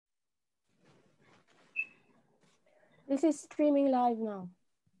This is streaming live now.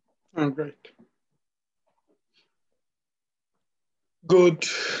 Oh, great. Good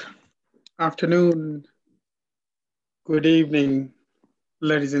afternoon, good evening,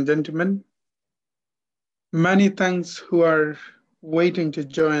 ladies and gentlemen. Many thanks who are waiting to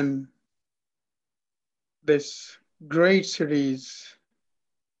join this great series,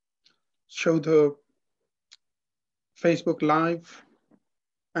 Saudha Facebook Live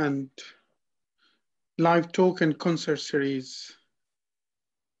and live talk and concert series.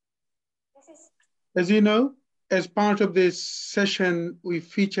 As you know, as part of this session, we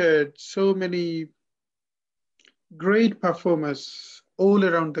featured so many great performers all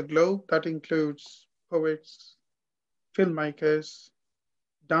around the globe. That includes poets, filmmakers,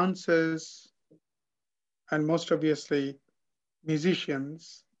 dancers, and most obviously,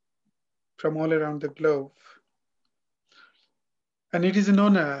 musicians from all around the globe. And it is an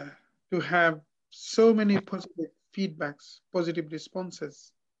honor to have so many positive feedbacks, positive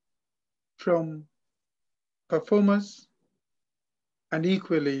responses from performers and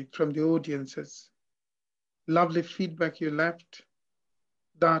equally from the audiences. Lovely feedback you left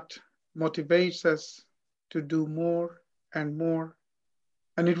that motivates us to do more and more.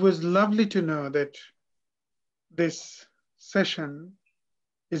 And it was lovely to know that this session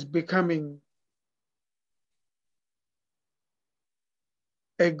is becoming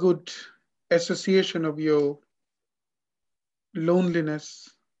a good association of your loneliness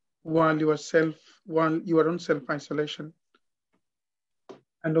while you are on self-isolation,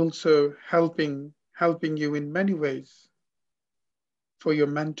 and also helping you in many ways for your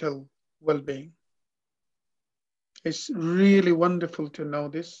mental well-being. It's really wonderful to know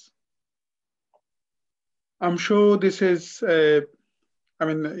this. I'm sure this is, in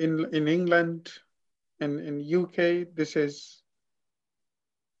England, in UK, this is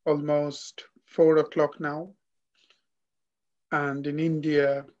almost 4 o'clock now. And in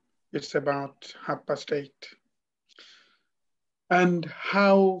India, it's about 8:30. And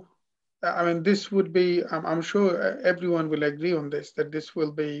this would be, I'm sure everyone will agree on this, that this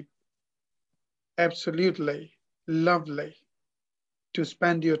will be absolutely lovely to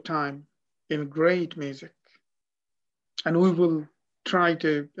spend your time in great music. And we will try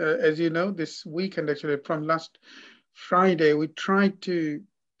to, as you know, this weekend, actually from last Friday, we tried to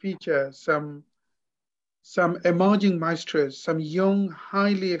feature some emerging maestros, some young,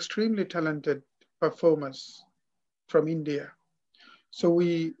 highly, extremely talented performers from India. So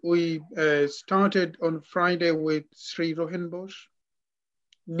we started on Friday with Sri Rohan Bose,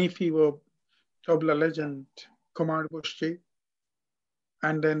 nephew of tabla legend Kumar Boshi.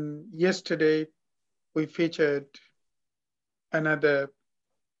 And then yesterday we featured another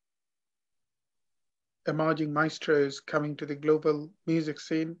emerging maestros coming to the global music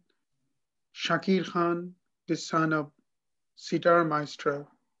scene, Shakir Khan, the son of sitar maestro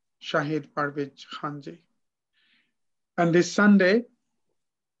Shahid Parvez Khanji. And this Sunday,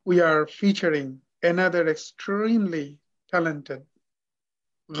 we are featuring another extremely talented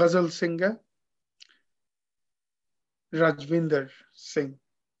Ghazal singer, Rajwinder Singh.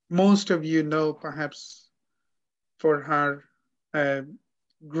 Most of you know perhaps for her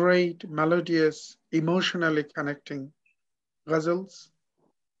great, melodious, emotionally connecting ghazals.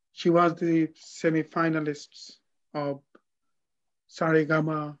 She was the semi-finalist of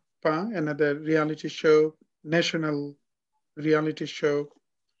Saregama Pa, another reality show, national reality show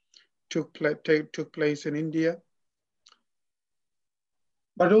took place in India.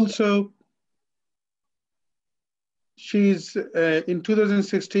 But also, she's in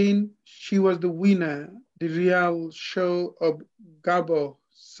 2016, she was the winner, the real show of Gabo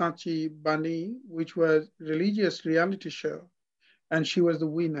Sachi Bani, which was religious reality show, and she was the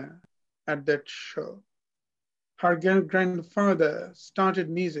winner at that show. Her grandfather started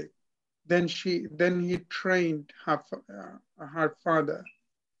music, then he trained her father.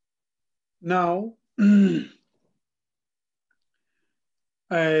 Now,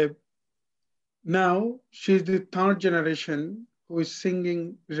 now she's the third generation who is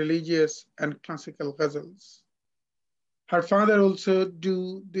singing religious and classical ghazals. Her father also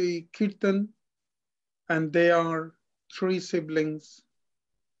do the kirtan, and they are 3 siblings,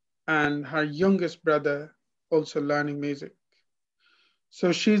 and her youngest brother also learning music.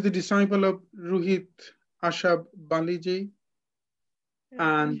 So she's the disciple of Ruhit Ashab Baliji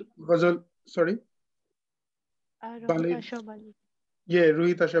and Ghazal, sorry? Rohit Ashok Bali. Yeah,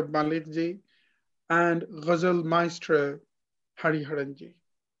 Ruhit Ashab Baliji and Ghazal maestro Hariharanji.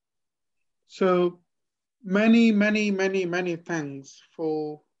 So many thanks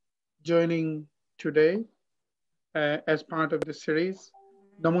for joining today as part of the series.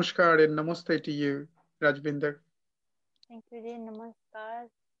 Namaskar and namaste to you, Rajwinder. Thank you, ji. Namaskar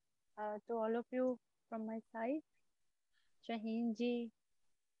to all of you from my side. Shaheen ji,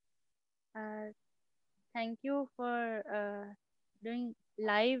 uh, thank you for doing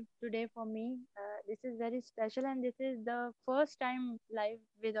live today for me. This is very special and this is the first time live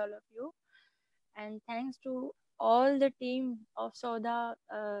with all of you. And thanks to all the team of Saudha.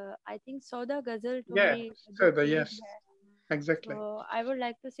 I think Saudha Ghazal Yeah, Thumri so jo the page yes, hai. exactly. So I would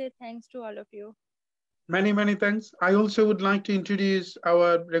like to say thanks to all of you. Many, many thanks. I also would like to introduce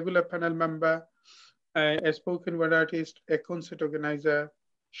our regular panel member, a spoken word artist, a concert organizer,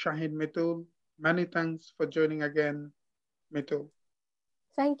 Shahid Mitul. Many thanks for joining again, Mitul.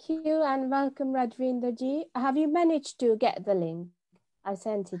 Thank you and welcome, Rajwinder ji. Have you managed to get the link? I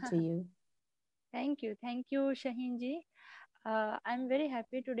sent it to you. Thank you, Shaheen ji. I'm very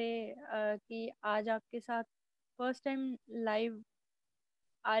happy today कि आज आपके साथ first time live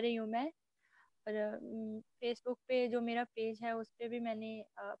आ रही हूँ मैं और Facebook पे जो मेरा पेज है उस पे भी मैंने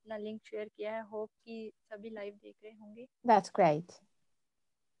अपना लिंक शेयर किया है होप कि सभी लाइव देख रहे होंगे That's great.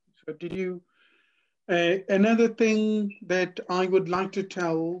 So, did you? Another thing that I would like to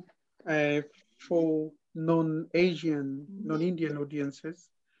tell for non-Asian, non-Indian audiences,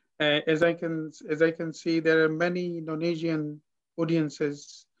 as I can see, there are many non-Asian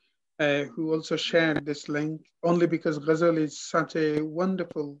audiences who also shared this link only because Ghazal is such a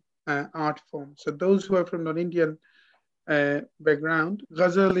wonderful art form. So those who are from non-Indian background,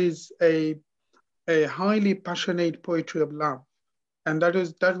 Ghazal is a highly passionate poetry of love, and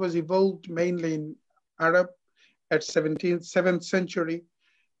that was evolved mainly in Arab at 17th, 7th century,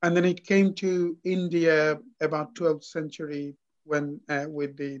 and then it came to India about 12th century when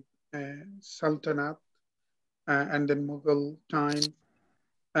with the Sultanate and then Mughal time.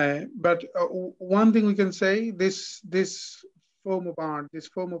 But one thing we can say, this form of art, this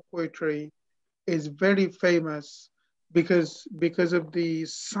form of poetry, is very famous because of the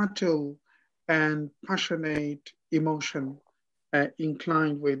subtle and passionate emotion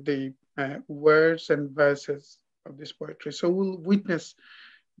inclined with the words and verses of this poetry. So we'll witness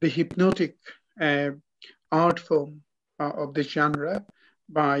the hypnotic uh, art form of this genre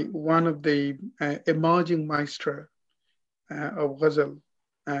by one of the emerging maestro of Ghazal,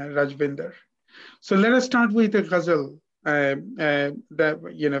 Rajwinder. So let us start with a ghazal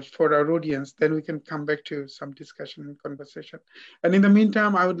that for our audience. Then we can come back to some discussion and conversation. And in the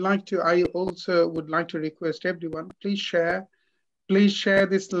meantime, I also would like to request everyone, please share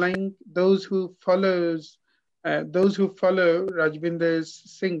this link. Those who follow Rajwinder's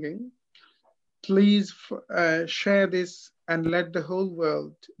singing, please share this and let the whole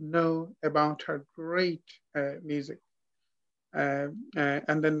world know about her great music.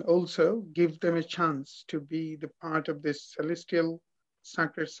 And then also give them a chance to be the part of this celestial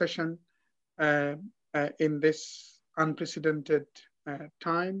sacred session uh, in this unprecedented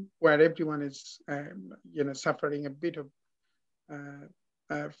time where everyone is, suffering a bit of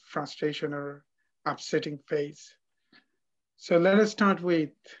frustration or upsetting phase. So let us start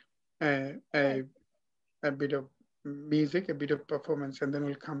with uh, sure a, a bit of music, a bit of performance, and then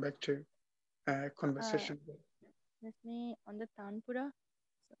we'll come back to uh, conversation. let me on the Tanpura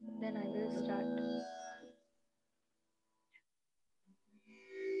so then I will start.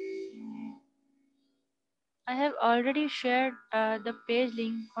 I have already shared the page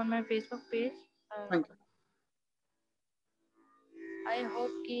link on my Facebook page. uh, Thank you. I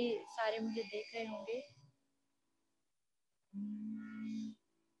hope कि सारे मुझे देख रहे होंगे.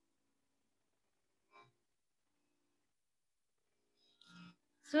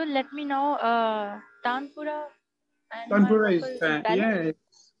 So let me know Tanpura and my Tanpura vocal is, is yeah,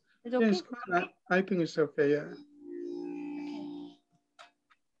 balanced. Is yeah, okay? it's good. I think it's okay. Yeah. Okay.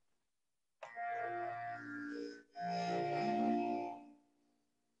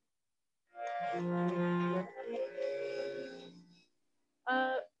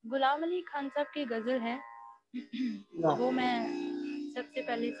 Ghulam Ali Khan साहब की गज़ल है. Wow. वो मैं सबसे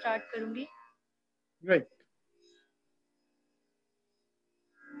पहले स्टार्ट करूंगी. Great.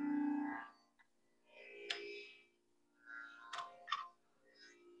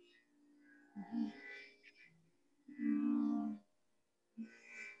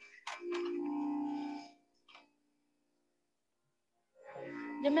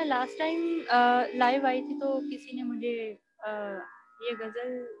 जब मैं लास्ट टाइम लाइव आई थी तो किसी ने मुझे ये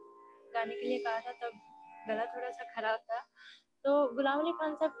गज़ल गाने के लिए कहा था. तब गला थोड़ा सा खराब था. तो गुलाम अली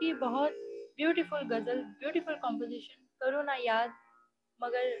खान साहब की बहुत ब्यूटीफुल गज़ल, ब्यूटीफुल कॉम्पोजिशन, करो ना याद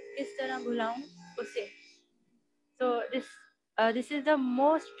मगर किस तरह भुलाऊं उसे. So this is the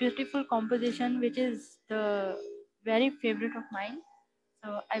most beautiful composition which is the very favorite of mine.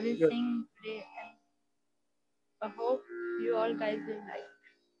 So I will Good. sing today. I hope you all guys will like.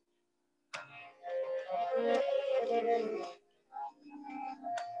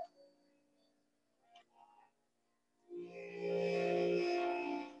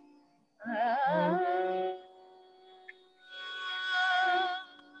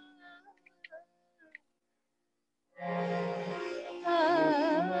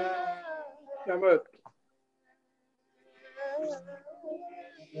 क्या बात?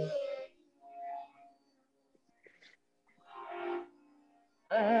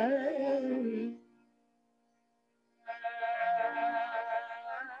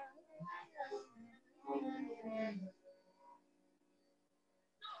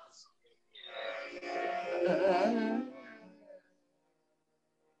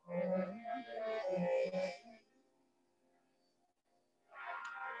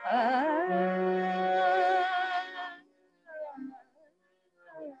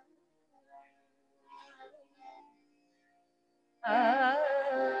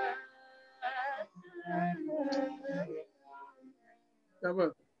 क्या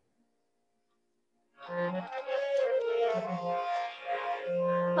बात?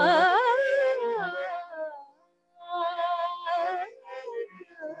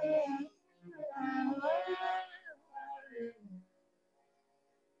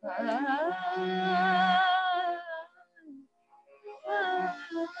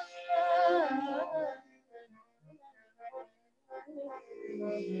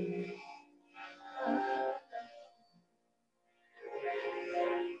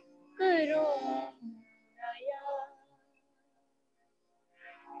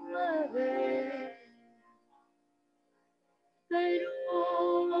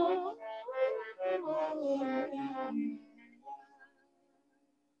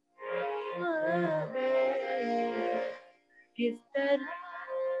 किस तरह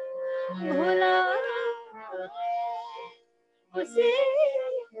भुला उसे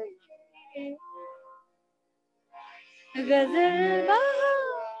गजल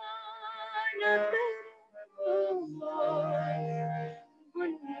बहाना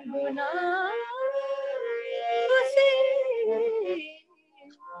गुनगुना उसे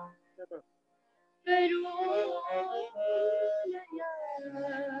करूं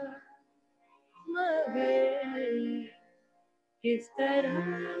मगर किस तरह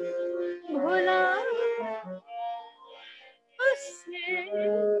भुला उसने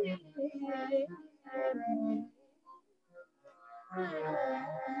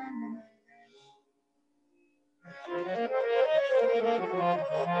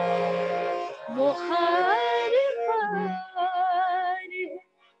वो खार खार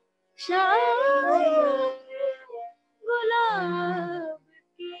शाम गुलाब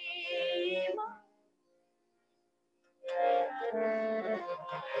की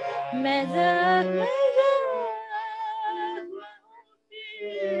मैं जख्म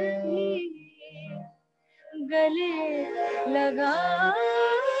गले लगा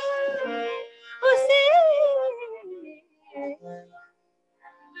उसे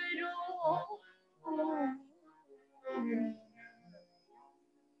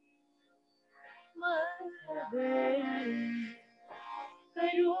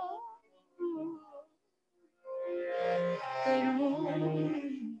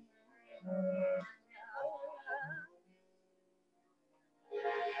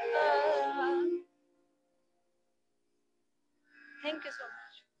Thank you so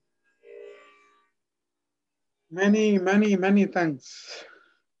much. Many thanks.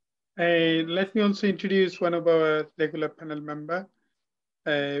 Let me also introduce one of our regular panel member,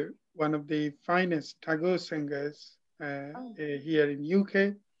 one of the finest Tagore singers here in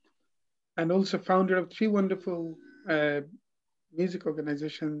UK, and also founder of three wonderful music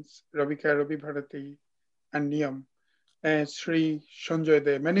organizations, Ravika, Ravi Bharati, and Niyam, Sri Sanjay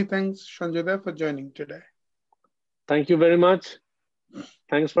De. Many thanks, Sanjay De, for joining today. Thank you very much.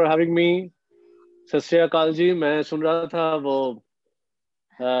 Thanks for having me. सत श्री अकाल जी. मैं सुन रहा था वो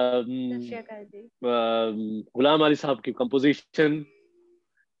गुलाम अली साहब की composition.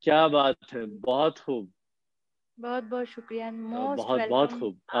 क्या बात है, बहुत खूब. बहुत बहुत शुक्रिया. बहुत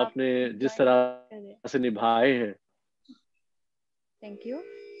खूब आपने जिस तरह से निभाए हैं. Thank you.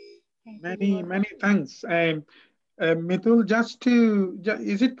 Many thanks. Mithul,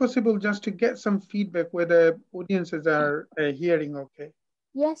 is it possible just to get some feedback whether audiences are hearing okay?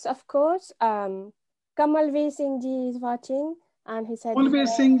 Yes, of course. Kamalveer Singh ji is watching, and he said, Kamalveer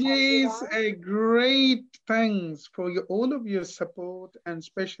Singh ji is a great thanks for all of your support, and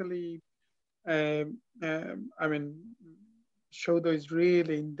especially, I mean, Saudha is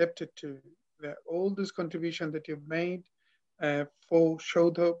really indebted to all this contribution that you've made for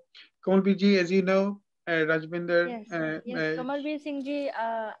Saudha. Kamalveer ji, as you know, Rajwinder. Yes yes Kamalvir Singh ji,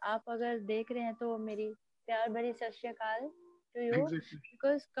 आप अगर देख रहे हैं तो मेरी प्यार भरी सत श्री अकाल to you. Exactly.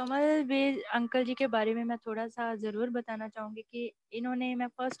 Because Kamalvir uncle जी के बारे में मैं थोड़ा सा ज़रूर बताना चाहूँगी कि इन्होंने, मैं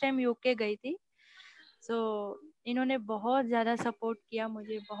फर्स्ट टाइम यूके गई थी, सो इन्होंने बहुत ज़्यादा सपोर्ट किया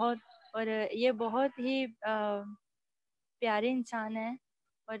मुझे, बहुत। और ये बहुत ही प्यारे इंसान है,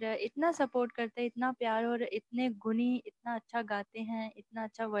 और इतना सपोर्ट करते हैं, इतना प्यार, और इतने गुणी, इतना अच्छा गाते हैं, इतना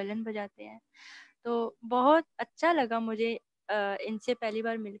अच्छा वायलिन बजाते हैं। तो बहुत अच्छा लगा मुझे इनसे पहली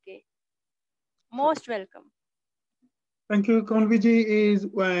बार मिलके। Most welcome. Thank you. Konviji is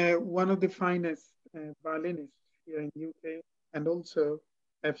one of the finest violinists here in UK, and also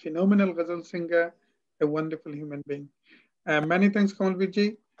a phenomenal ghazal singer, a wonderful human being. Many thanks,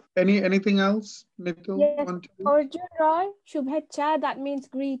 Konviji. Anything else, Nitul, Yes, want to? Arjun Roy, Shubhecha, that means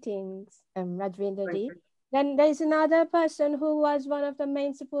greetings, Rajwinder Thank ji. you. Then there's another person who was one of the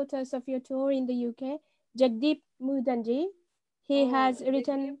main supporters of your tour in the UK, Jagdeep Mudanji. He has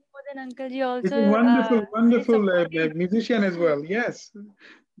written. Modan uncle ji He's also a wonderful, very wonderful supportive. musician as well. Yes.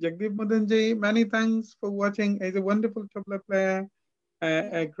 Jagdeep Mudanji, many thanks for watching. He's a wonderful tabla player,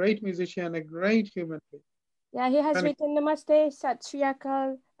 a great musician, a great human being. Yeah, he has Many written Namaste, Sat Shri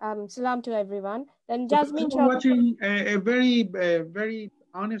Akal, Salam to everyone. Then For those Jasmine who are Chaudhary. watching, a very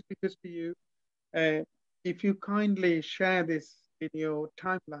honest request to you, if you kindly share this in your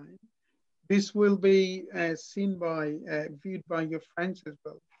timeline, this will be seen by, viewed by your friends as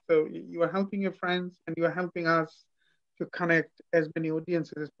well. So you are helping your friends and you are helping us to connect as many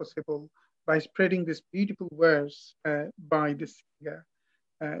audiences as possible by spreading this beautiful verse by the singer,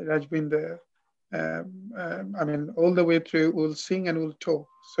 Rajwinder. I mean, all the way through, we'll sing and we'll talk.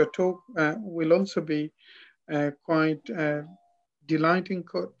 So talk will also be quite delighting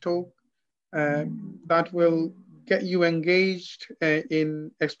talk that will get you engaged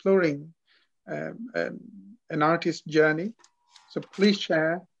in exploring an artist's journey. So please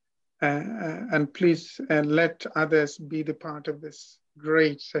share and please let others be the part of this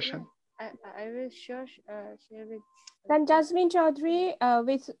great session. I will sure share with. Then Jasmine Chaudhary,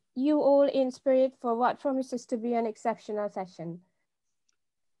 with you all in spirit for what promises to be an exceptional session.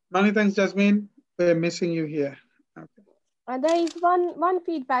 Many thanks, Jasmine. We're missing you here. Okay. And there is one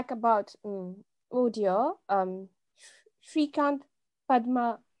feedback about audio. Shrikant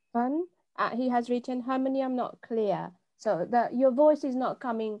Padmavan, he has written harmonium not clear. So your voice is not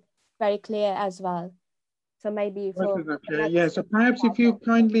coming very clear as well. So maybe for Yeah, so perhaps if you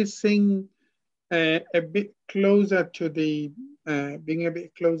kindly sing a bit closer to the, being a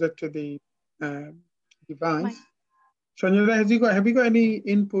bit closer to the device. Sanjana, have you got any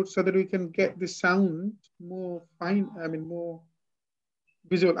input so that we can get the sound more fine? I mean, more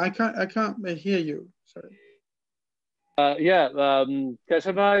visual. I can't hear you. Sorry.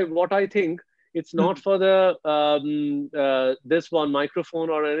 Keshav, what I think, it's not for the this one microphone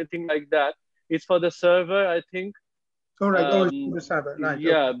or anything like that. It's for the server, I think. All right. It's the server, right?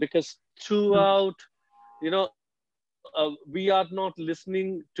 Yeah, okay. Because throughout, we are not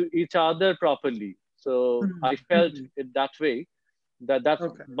listening to each other properly. So I felt it that way.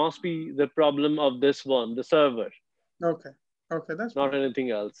 That must be the problem of this one, the server. Okay, that's not fine. Anything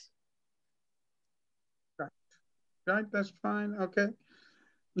else. Right, that's fine. Okay.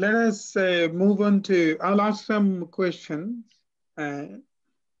 Let us move on to, I'll ask some questions,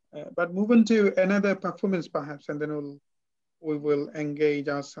 but move on to another performance perhaps, and then we will engage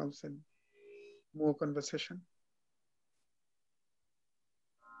ourselves in more conversation.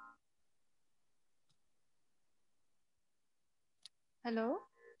 Hello.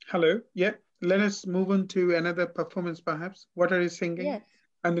 Hello. Yeah. Let us move on to another performance perhaps. What are you singing? Yes.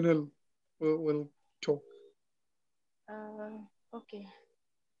 And then we'll talk. Okay.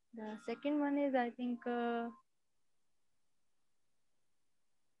 The second one is, I think,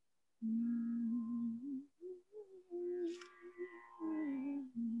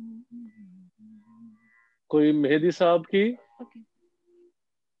 कोई मेहदी साहब की? Okay.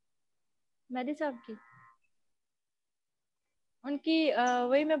 Mehdi साहब की, उनकी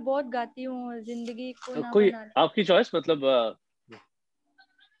वही मैं बहुत गाती हूँ, जिंदगी को ना कोई बना। आपकी चॉइस, मतलब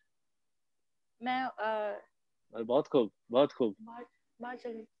मैं बहुत खूब, बहुत खूब। बाहर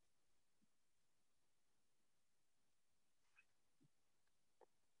चले।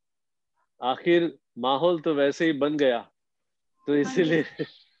 आखिर माहौल तो वैसे ही बन गया, तो इसीलिए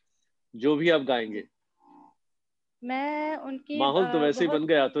जो भी आप गाएंगे, मैं उनकी माहौल तो वैसे ही बन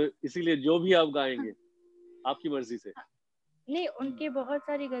गया, तो इसीलिए जो भी आप गाएंगे आपकी मर्जी से। नहीं, उनकी बहुत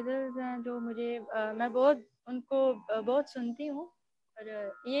सारी गजल्स हैं जो मुझे मैं बहुत उनको बहुत सुनती हूँ, और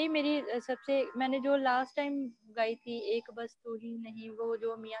यही मेरी सबसे, मैंने जो लास्ट टाइम गाई थी एक बस तू ही नहीं, वो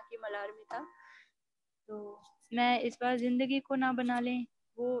जो मियाँ की मलार में था, तो मैं इस बार जिंदगी को ना बना लें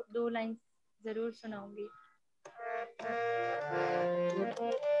वो 2 लाइन जरूर सुनाऊंगी।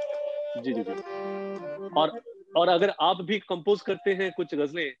 जी जी जी। और अगर आप भी कंपोज करते हैं कुछ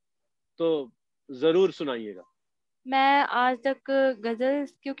गजलें तो जरूर सुनाइएगा। मैं आज तक गजल,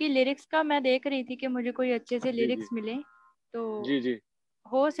 क्योंकि लिरिक्स का मैं देख रही थी कि मुझे कोई अच्छे से जी लिरिक्स जी मिले, तो जी जी।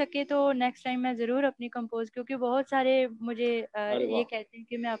 हो सके तो नेक्स्ट टाइम मैं ज़रूर अपनी कंपोज, क्योंकि बहुत सारे मुझे अरे ये वाह। कहते हैं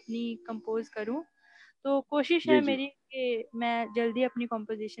कि मैं अपनी कंपोज करूं, तो कोशिश है जी जी। मेरी कि मैं जल्दी अपनी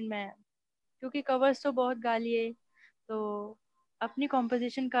कंपोजिशन में, क्योंकि कवर्स तो बहुत गा लिए, तो अपनी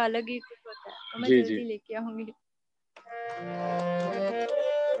कंपोजिशन का अलग ही कुछ होता है, तो मैं जी जी। जल्दी लेके आऊंगी।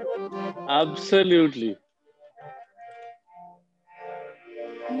 एब्सोल्युटली।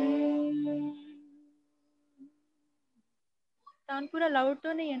 तानपुरा लाउड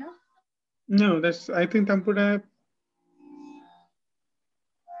तो नहीं है ना? No, that's, I think Tampura.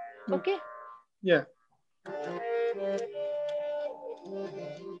 Okay. Yeah.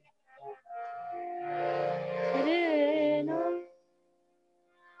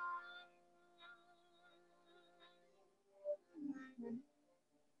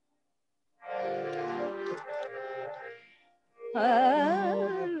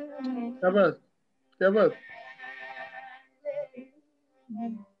 क्या बात, क्या बात।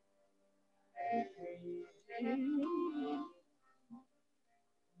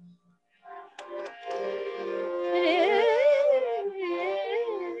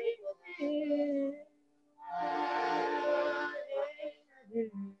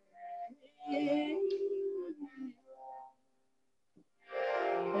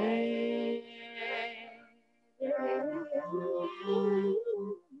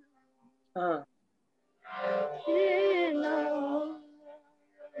 हाँ।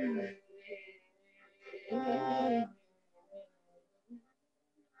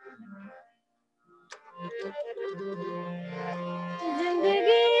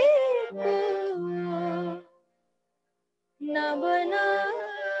 जिंदगी को न बना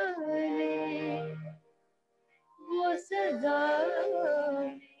ले वो सजा,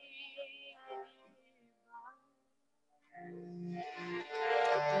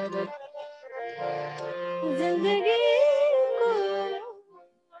 जिंदगी को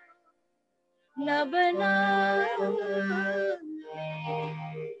न बना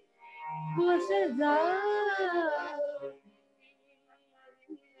वो सजा,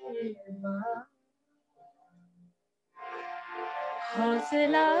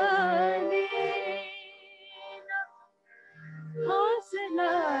 हौसला दे,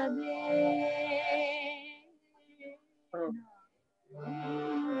 हौसला दे,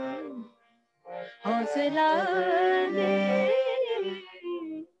 हौसला दे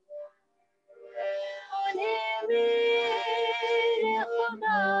उन्हें मेरे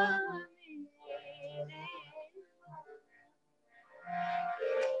खुदा,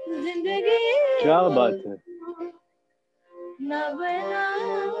 जिंदगी क्या बात है। न बना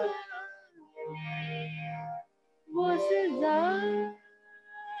वो सजा,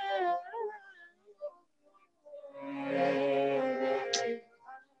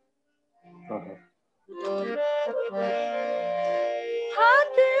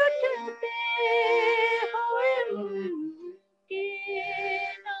 हाथ उठते हुए उनके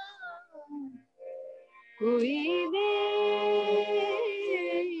नाम कोई देखे,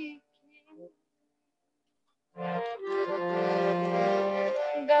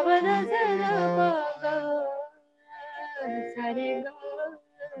 गबना सरा पागा सारे गा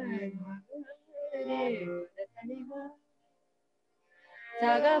रे सारे गा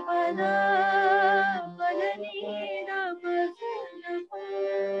सागा पदा पदनी राम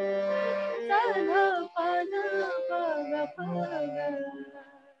साधा पदा पागा पागा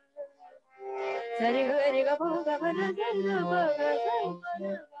सरे रे गा पागा पदा सरा पागा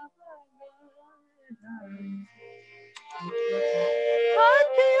सरा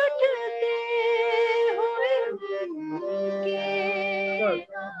हाथ उठते हुए उनके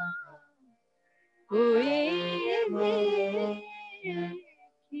नाम कोई देखे,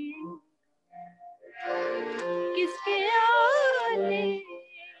 किसके आने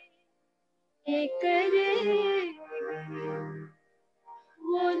के करे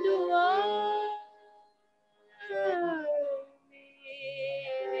वो दुआ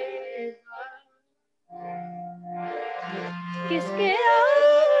किसके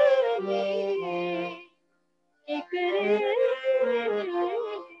आने के करे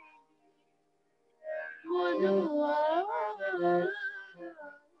वो दुआ,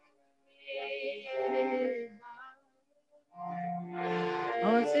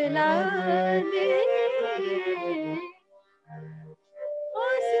 हौसला दे,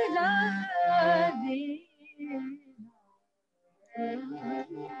 हौसला हौसला दे,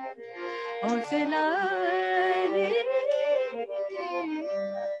 हौसला दे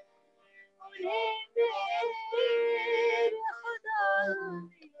उन्हें मेरे खुदा,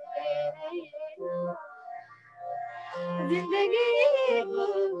 जिंदगी को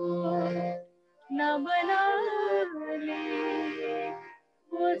न बना ले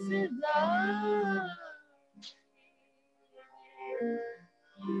वो सजा।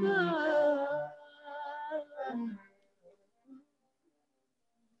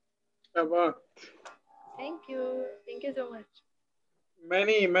 Thank you so much.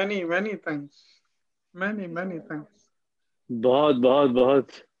 Many thanks. Many thanks. बहुत बहुत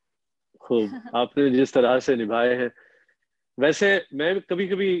बहुत खूब आपने जिस तरह से निभाए हैं। वैसे मैं कभी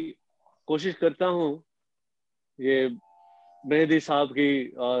कभी कोशिश करता हूँ ये मेहदी साहब की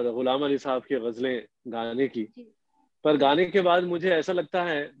और गुलाम अली साहब की गजलें गाने की, पर गाने के बाद मुझे ऐसा लगता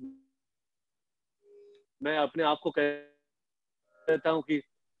है, मैं अपने आप को कहता हूँ कि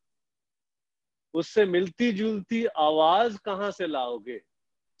उससे मिलती जुलती आवाज कहाँ से लाओगे,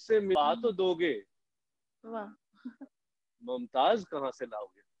 उससे मिला तो दोगे, वाह, मुमताज कहाँ से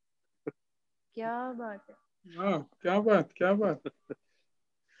लाओगे। क्या बात है। Wow, क्या बात.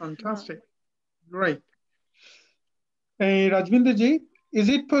 Fantastic. Great. Rajwinder ji, is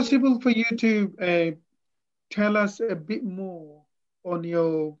it possible for you to tell us a bit more on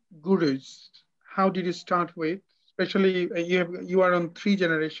your gurus? How did you start with? Especially you are on three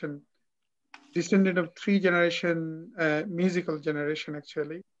generation, descendant of three generation musical generation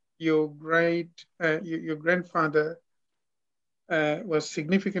actually. Your grandfather was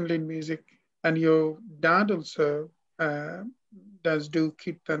significantly in music, and your dad also does do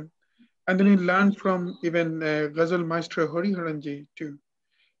kirtan. And then you learn from even Ghazal Maestro Hariharanji too.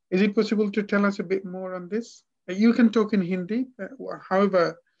 Is it possible to tell us a bit more on this? You can talk in Hindi, however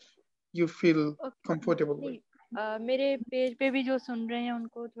you feel comfortable with. मेरे page पे भी जो सुन रहे हैं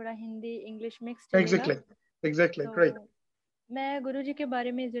उनको थोड़ा Hindi English mix चलेगा। Exactly. Great. मैं गुरुजी के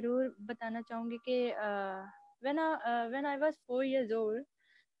बारे में ज़रूर बताना चाहूँगी कि when I was 4 years old,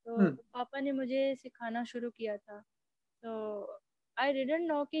 तो पापा ने मुझे सिखाना शुरू किया था। तो I didn't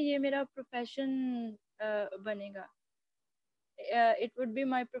know कि ये मेरा प्रोफेशन बनेगा। It would be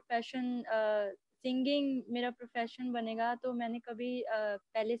my profession, singing मेरा प्रोफेशन बनेगा। तो मैंने कभी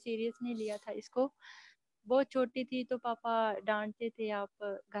पहले सीरियस नहीं लिया था इसको। बहुत छोटी थी तो पापा डांटते थे, आप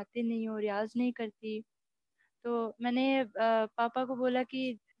गाते नहीं हो, रियाज नहीं करती। तो मैंने पापा को बोला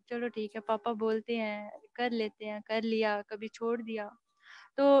कि चलो ठीक है, पापा बोलते हैं कर लेते हैं, कर लिया, कभी छोड़ दिया।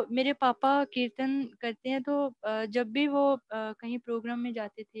 तो मेरे पापा कीर्तन करते हैं, तो जब भी वो कहीं प्रोग्राम में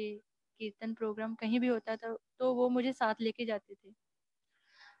जाते थे, कीर्तन प्रोग्राम कहीं भी होता था, तो वो मुझे साथ लेके जाते थे।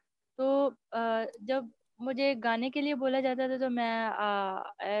 तो जब मुझे गाने के लिए बोला जाता था तो मैं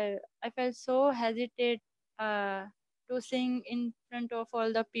I felt so hesitate to sing in front of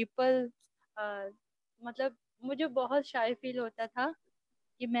all the people. मतलब मुझे बहुत शाय फील होता था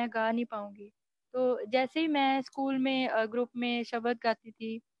कि मैं गा नहीं पाऊंगी। तो जैसे ही मैं स्कूल में ग्रुप में शब्द गाती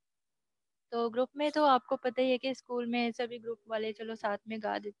थी, तो ग्रुप में तो आपको पता ही है कि स्कूल में सभी ग्रुप वाले चलो साथ में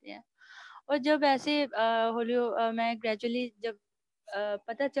गा देते हैं। और जब ऐसे मैं ग्रेजुअली जब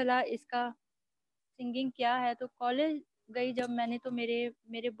पता चला इसका सिंगिंग क्या है, तो कॉलेज गई जब मैंने, तो मेरे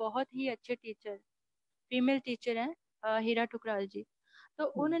मेरे बहुत ही अच्छे टीचर, फीमेल टीचर हैं, हीरा ठुकराल जी। तो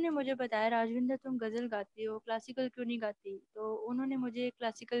उन्होंने मुझे बताया, राजविंदर तुम गज़ल गाती हो, क्लासिकल क्यों नहीं गाती। तो उन्होंने मुझे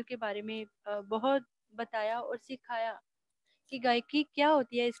क्लासिकल के बारे में बहुत बताया और सिखाया कि गायकी क्या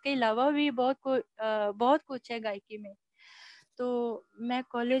होती है। इसके अलावा भी बहुत कुछ है गायकी में। तो मैं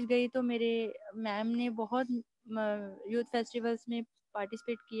कॉलेज गई तो मेरे मैम ने बहुत यूथ फेस्टिवल्स में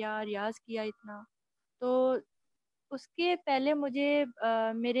पार्टिसिपेट किया, रियाज किया इतना। तो उसके पहले मुझे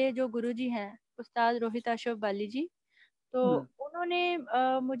मेरे जो गुरुजी हैं उस्ताद रोहित अशरफ वाली जी, तो उन्होंने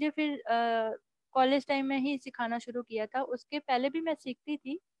मुझे फिर कॉलेज टाइम में ही सिखाना शुरू किया था। उसके पहले भी मैं सीखती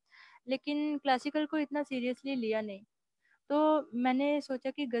थी, लेकिन क्लासिकल को इतना सीरियसली लिया नहीं। तो मैंने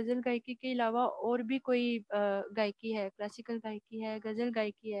सोचा कि गज़ल गायकी के अलावा और भी कोई गायकी है, क्लासिकल गायकी है, गज़ल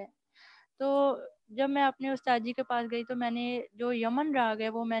गायकी है। तो जब मैं अपने उस्ताद जी के पास गई तो मैंने जो यमन राग है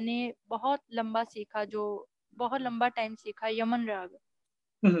वो मैंने बहुत लंबा सीखा, जो बहुत लंबा टाइम सीखा यमन राग।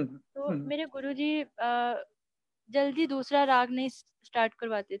 तो मेरे गुरुजी जल्दी दूसरा राग नहीं स्टार्ट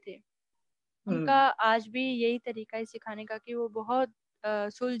करवाते थे। उनका आज भी यही तरीका है सिखाने का कि वो बहुत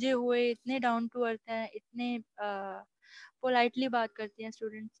सुलझे हुए, इतने डाउन टू अर्थ हैं, इतने पोलाइटली बात करते हैं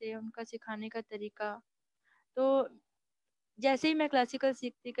स्टूडेंट से, उनका सिखाने का तरीका। तो जैसे ही मैं क्लासिकल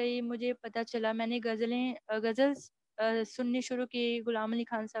सीखती गई मुझे पता चला, मैंने गज़ल्स सुननी शुरू की गुलाम अली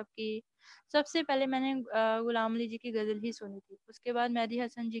खान साहब की। सबसे पहले मैंने गुलाम अली जी की गज़ल ही सुनी थी। उसके बाद मेहदी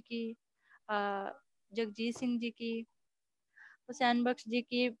हसन जी की, जगजीत सिंह जी की, हुसैन बख्श जी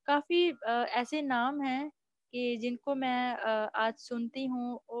की, काफ़ी ऐसे नाम हैं कि जिनको मैं आज सुनती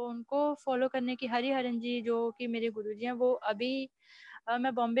हूँ और उनको फॉलो करने की। हरी हरन जी जो कि मेरे गुरुजी हैं, वो अभी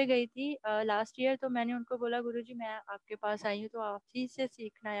मैं बॉम्बे गई थी लास्ट ईयर, तो मैंने उनको बोला गुरुजी मैं आपके पास आई हूँ तो आप ही से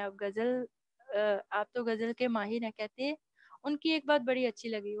सीखना है। आप गज़ल आप तो गज़ल के माहिर हैं। कहते उनकी एक बात बड़ी अच्छी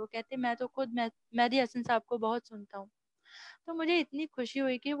लगी, वो कहते मैं तो खुद मेहदी हसन साहब को बहुत सुनता हूँ। तो मुझे इतनी खुशी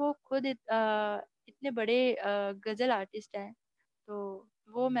हुई कि वो खुद इतने बड़े गज़ल आर्टिस्ट हैं। तो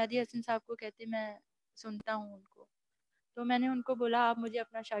वो मेहदी हसन साहब को कहते मैं सुनता हूँ उनको। तो मैंने उनको बोला आप मुझे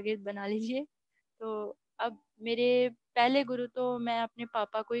अपना शागिर्द बना लीजिए। तो अब मेरे पहले गुरु तो मैं अपने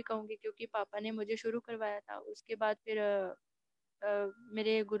पापा को ही कहूँगी, क्योंकि पापा ने मुझे शुरू करवाया था। उसके बाद फिर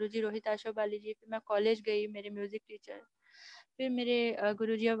मेरे गुरुजी रोहित आशा बाली जी, फिर मैं कॉलेज गई, मेरे म्यूज़िक टीचर, फिर मेरे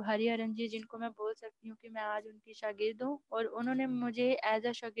गुरुजी अब हरिहरन जी, जिनको मैं बोल सकती हूँ कि मैं आज उनकी शागिर्द हूँ और उन्होंने मुझे एज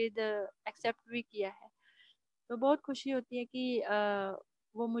अ शागिर्द एक्सेप्ट भी किया है। तो बहुत खुशी होती है कि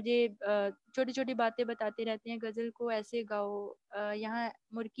वो मुझे छोटी छोटी बातें बताते रहते हैं, गज़ल को ऐसे गाओ, यहाँ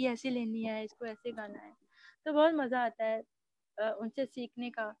मुर्की ऐसे लेनी है, इसको ऐसे गाना है। तो बहुत मज़ा आता है उनसे सीखने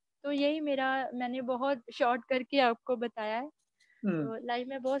का। तो यही मेरा, मैंने बहुत शॉर्ट करके आपको बताया है। तो लाइफ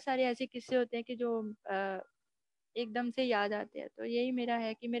में बहुत सारे ऐसे किस्से होते हैं कि जो एकदम से याद आते हैं। तो यही मेरा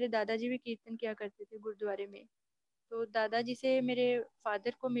है कि मेरे दादाजी भी कीर्तन किया करते थे गुरुद्वारे में। तो दादाजी से मेरे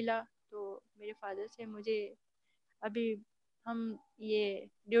फादर को मिला, तो मेरे फादर से मुझे अभी हम ये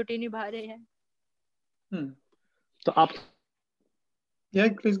ड्यूटी निभा रहे हैं। तो आप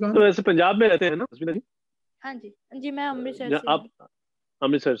प्लीज गो तो ऐसे पंजाब में रहते हैं ना रश्मिता जी? हाँ जी, जी मैं अमृतसर से आप हूँ।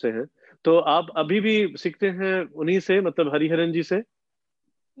 अमृतसर से हैं, तो आप अभी भी सीखते हैं उन्हीं से, मतलब हरिहरन जी से?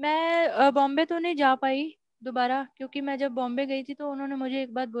 मैं बॉम्बे तो नहीं जा पाई दोबारा, क्योंकि मैं जब बॉम्बे गई थी तो उन्होंने मुझे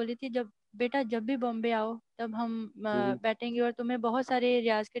एक बात बोली थी, जब बेटा जब भी बॉम्बे आओ तब हम हम्म बैठेंगे और तुम्हें बहुत सारे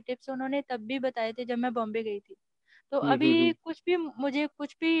रियाज के टिप्स उन्होंने तब भी बताए थे जब मैं बॉम्बे गई थी। तो अभी कुछ भी मुझे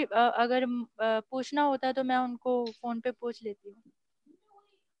कुछ भी अगर पूछना होता है तो मैं उनको फोन पे पूछ लेती हूँ।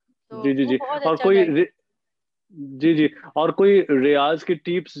 तो जी जी वो जी। बहुत और अच्छा कोई गाइड। जी जी, और कोई रियाज के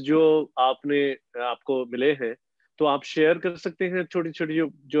टिप्स जो आपने आपको मिले हैं तो आप शेयर कर सकते हैं, छोटी छोटी जो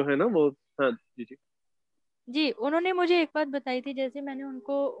जो है ना वो? हाँ जी जी। जी, उन्होंने मुझे एक बात बताई थी, जैसे मैंने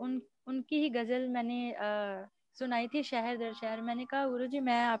उनको उनकी ही गज़ल मैंने सुनाई थी, शहर दर शहर। मैंने कहा गुरुजी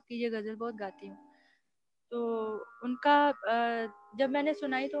मैं आपकी ये गज़ल बहुत गाती हूँ। तो उनका जब मैंने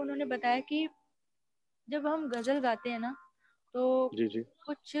सुनाई तो उन्होंने बताया कि जब हम गज़ल गाते हैं ना, तो जी जी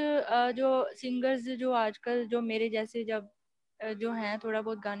कुछ जो सिंगर्स जो आजकल जो मेरे जैसे जब जो हैं थोड़ा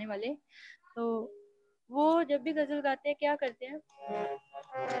बहुत गाने वाले, तो वो जब भी गज़ल गाते हैं क्या करते हैं,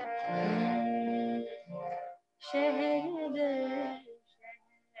 शहद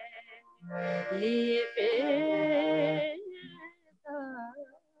लिए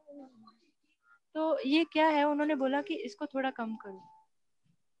तो ये क्या है, उन्होंने बोला कि इसको थोड़ा कम करो।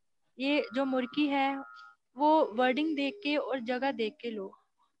 ये जो मुर्की है वो वर्डिंग देख के और जगह देख के लो,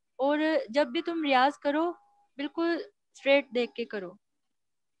 और जब भी तुम रियाज करो बिल्कुल स्ट्रेट देख के करो,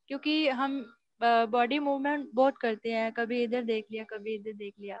 क्योंकि हम बॉडी मूवमेंट बहुत करते हैं, कभी इधर देख लिया कभी इधर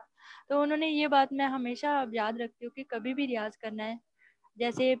देख लिया। तो उन्होंने ये बात मैं हमेशा अब याद रखती हूँ कि कभी भी रियाज करना है,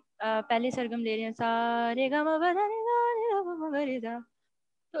 जैसे पहले सरगम ले रहे हैं सा रे गा मा पा धा नि सा रे गा मा पा गा रे सा,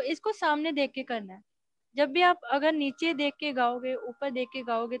 तो इसको सामने देख के करना है। जब भी आप अगर नीचे देख के गाओगे ऊपर देख के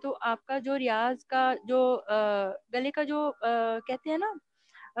गाओगे तो आपका जो रियाज का जो गले का जो कहते हैं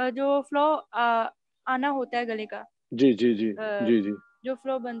ना जो फ्लो आना होता है गले का, जी जी जी अ, जी जी जो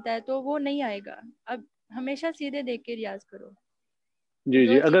फ्लो बनता है तो वो नहीं आएगा। अब हमेशा सीधे देख के रियाज करो। जी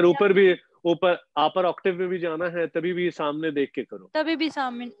जी। जो अगर चीजें ऊपर भी, ऊपर अपर ऑक्टेव में भी जाना है तभी भी सामने देख के करो। तभी भी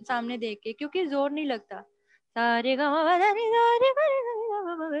सामने सामने देख के, क्योंकि जोर नहीं लगता। सारे गा मा पा धा नि सा रे गा रे गा नि सा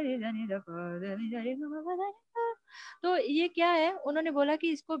पा पा गा रे गा नि सा पा धा नि सा रे गा मा पा धा नि सा। तो ये क्या है, उन्होंने बोला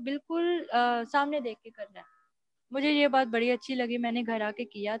कि इसको बिल्कुल सामने देख के करना है। मुझे ये बात बड़ी अच्छी लगी, मैंने घर आके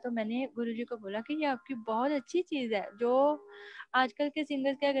किया तो मैंने गुरुजी को बोला कि ये आपकी बहुत अच्छी चीज है। जो आजकल के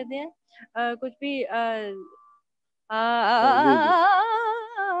सिंगर्स क्या करते हैं, कुछ भी हाँ जी जी।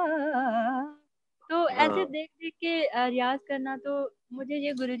 तो ऐसे हाँ देख देख के रियाज करना, तो मुझे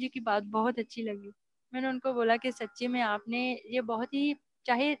ये गुरुजी की बात बहुत अच्छी लगी। मैंने उनको बोला कि सच्ची में आपने ये बहुत ही,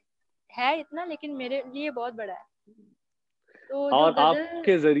 चाहे है इतना लेकिन मेरे लिए बहुत बड़ा है। तो जो और गजल, हाँ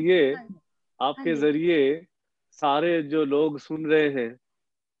हाँ आपके जी, जरिए सारे जो लोग सुन रहे हैं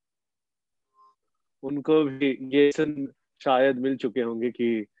उनको भी ये सन शायद मिल चुके होंगे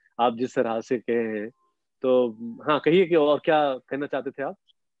कि आप जिस तरह से कहे हैं। तो हाँ, कहिए कि और क्या कहना चाहते थे आप?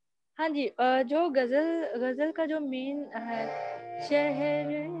 हाँ जी, जो गजल का जो मेन है, शहर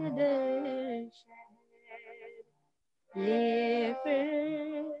दर शहर ले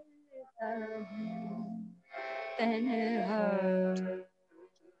फिरता हूँ तन्हा।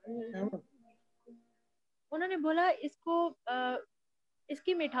 उन्होंने बोला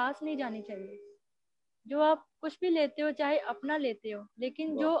इसकी मिठास नहीं जानी चाहिए। जो आप कुछ भी लेते हो, चाहे अपना लेते हो,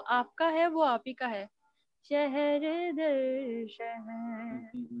 लेकिन जो आपका है वो आप ही का है। शहर दर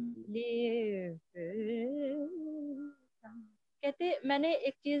शहर लिए फिरता। कहते मैंने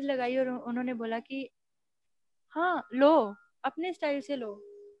एक चीज लगाई और उन्होंने बोला कि हाँ लो, अपने स्टाइल से लो।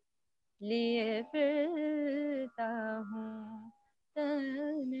 लिए फिरता हूँ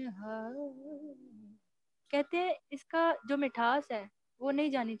तन्हा। कहते हैं इसका जो मिठास है वो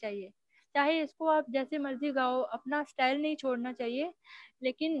नहीं जानी चाहिए। चाहे इसको आप जैसे मर्जी गाओ, अपना स्टाइल नहीं छोड़ना चाहिए।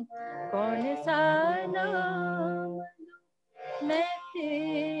 लेकिन कौन सा नाम लूं मैं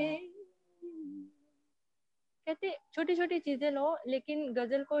तेरे, कहते छोटी छोटी चीजें लो, लेकिन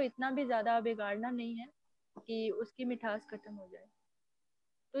गजल को इतना भी ज्यादा बिगाड़ना नहीं है कि उसकी मिठास खत्म हो जाए।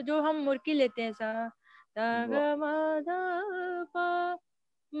 तो जो हम मुर्की लेते हैं, सा दा गा मा दा पा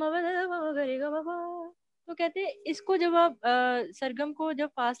मा बा दा मा गा रे गा मा पा, तो कहते हैं इसको जब आप सरगम को जब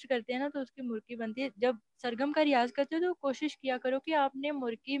फास्ट करते हैं ना, तो उसकी मुर्की बनती है। जब सरगम का रियाज करते हो तो कोशिश किया करो कि आपने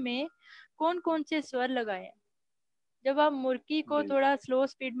मुर्की में कौन कौन से स्वर लगाए हैं। जब आप मुर्की को थोड़ा स्लो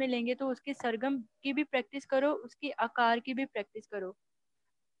स्पीड में लेंगे तो उसकी सरगम की भी प्रैक्टिस करो, उसकी आकार की भी प्रैक्टिस करो।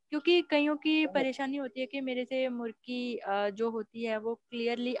 क्योंकि कईयों की परेशानी होती है कि मेरे से मुर्की जो होती है वो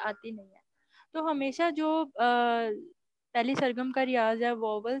क्लियरली आती नहीं है। तो हमेशा जो पहली सरगम का रियाज है,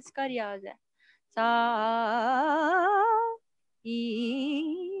 वोवल्स का रियाज है, सा ई,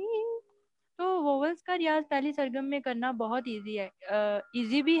 तो वोवल्स का रियाज पहली सरगम में करना बहुत इजी है।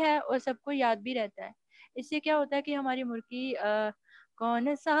 इजी भी है और सबको याद भी रहता है। इससे क्या होता है कि हमारी मुर्की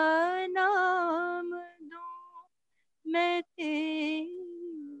कौन सा नाम दूं मैं तेरी,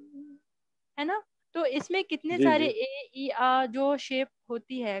 है ना। तो इसमें कितने जी सारे जी ए ई आ जो शेप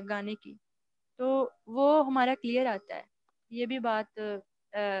होती है गाने की, तो वो हमारा क्लियर आता है। ये भी बात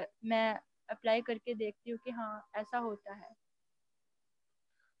मैं अप्लाई करके देखती हूँ कि हाँ ऐसा होता है।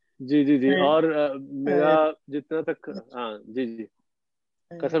 जी जी जी। Uh, और मेरा uh, जितना तक, हाँ जी जी,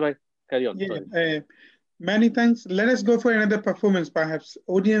 कसर भाई, carry on, yeah, sorry. many thanks. Let us go for another performance, perhaps.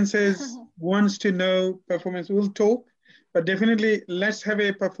 Audiences wants to know performance. We'll talk, but definitely let's have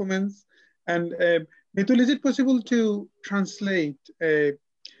a performance. And Mithul, is it possible to translate a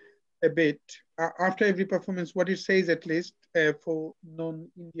bit after every performance, what it says at least for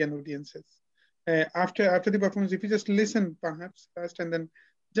non-Indian audiences? After the performance, if you just listen perhaps first, and then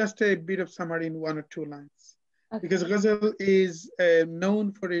just a bit of summary in 1 or 2 lines. Okay. Because Ghazal is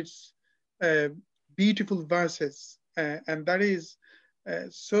known for its uh, beautiful verses, and that is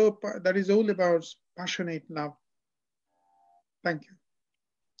that is all about passionate love. Thank you.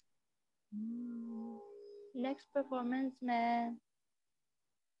 Next performance में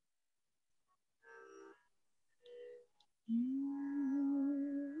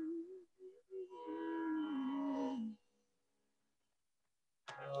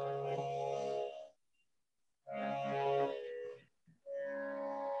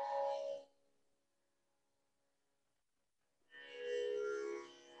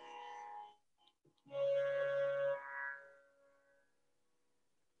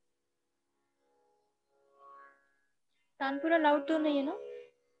tanpura loud तो नहीं है ना?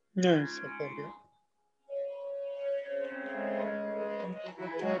 No, it's okay.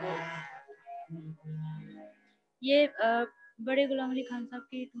 ये बड़े गुलाम अली खान साहब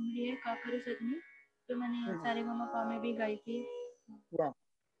की ठुमरी है, काकर सजनी, तो मैंने सारे गामा पा में भी गाई थी। Wow.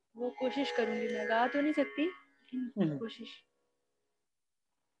 वो कोशिश करूंगी, मैं गा तो नहीं सकती लेकिन कोशिश।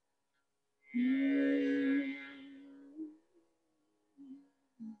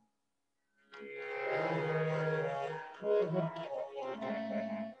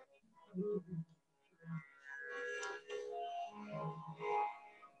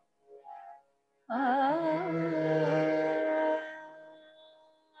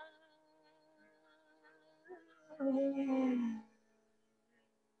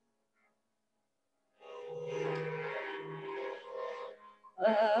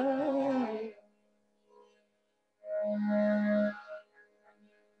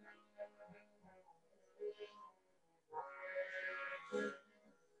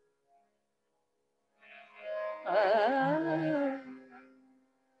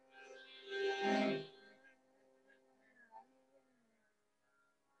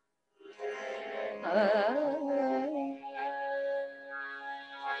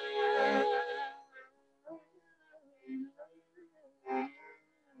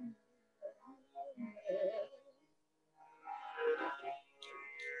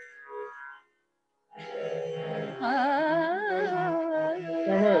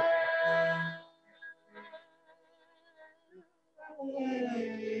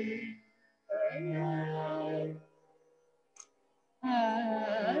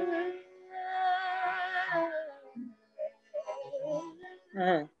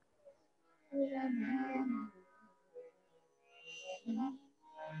 हाँ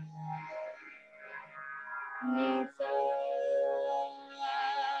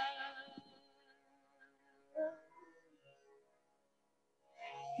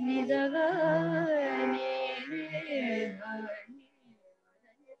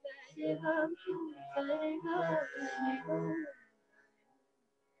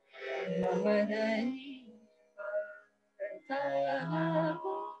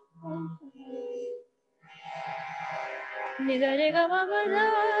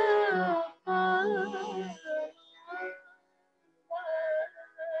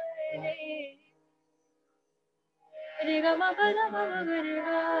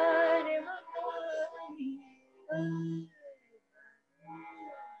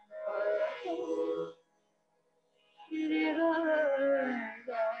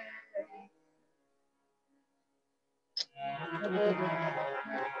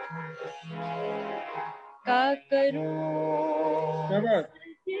का करूं क्या बात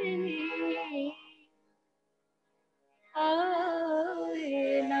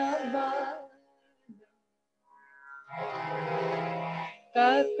आए ना बात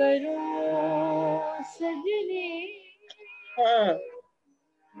का करूं सजनी हाँ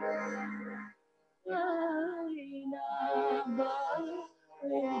आए ना बात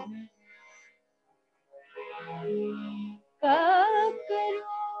का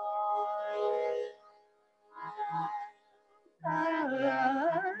करूं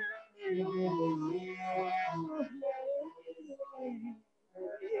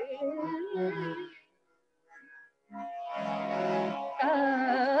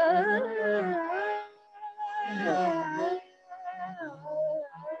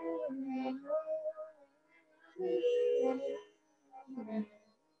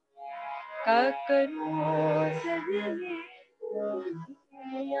का करूं सजनी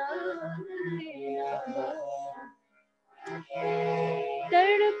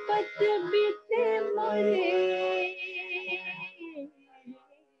तड़पत बीते मोरे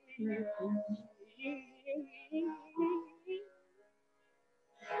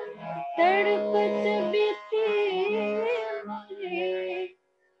तड़पत बीते मोरे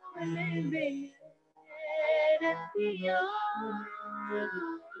मन बिन रतिया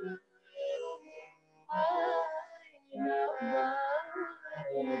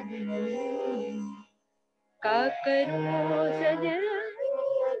का करूं सजनी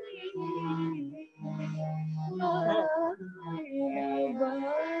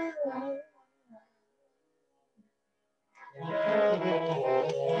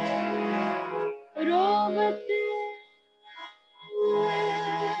रोवत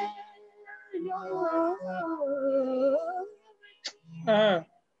हाँ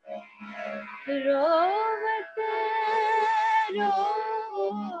रोवत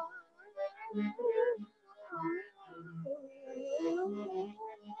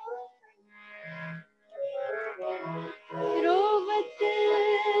रोवत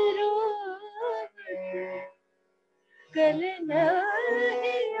रोवत कल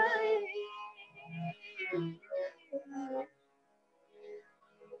नहीं आई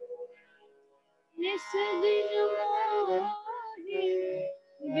निस दिन मोही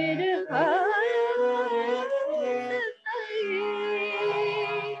बिरहा सताई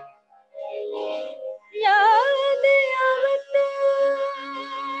याद आवत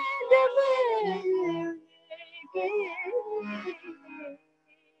जब के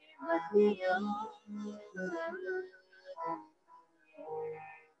बतिया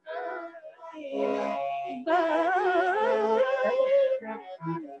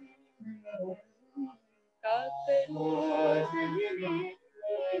का करूं सजनी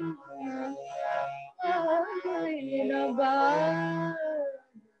आए ना बात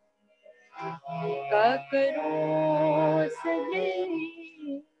का करूं सजनी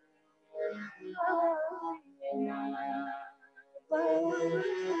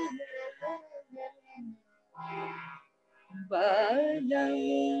आए ना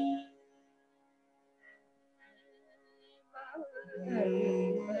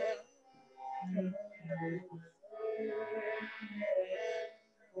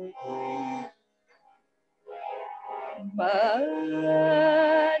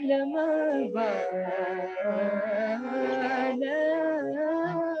बालम बाल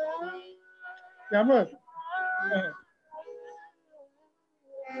क्या बात हाँ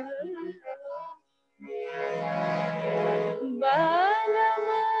बालम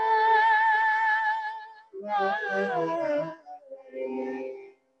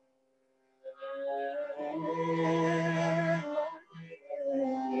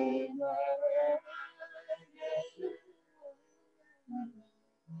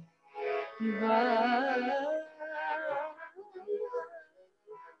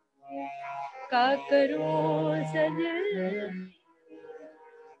का करूं सज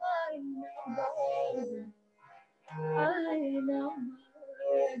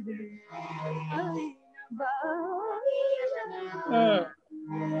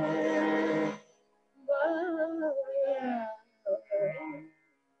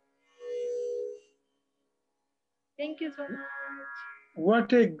Thank you so much.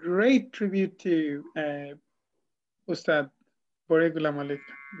 What a great tribute to Ustad Boregula Malik.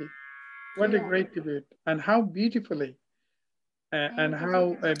 What a great tribute, and how beautifully and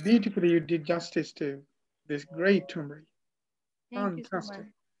how beautifully you did justice to this great Thumri. Thank you so much.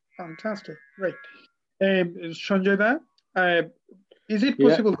 Fantastic, fantastic, great. Sanjay, is it Yeah.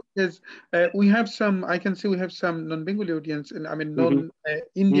 possible, because we have some, I can see we have some non-Bengali audience, and I mean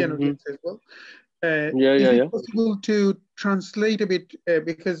non-Indian audience as well. Is it possible to translate a bit,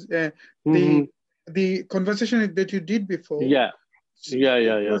 because the conversation that you did before was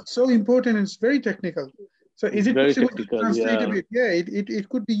so important and it's very technical. So is it Very possible technical, to translate a bit? Yeah, it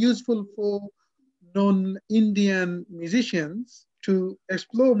could be useful for non-Indian musicians to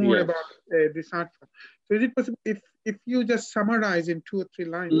explore more about this art form. So is it possible if you just summarize in 2 or 3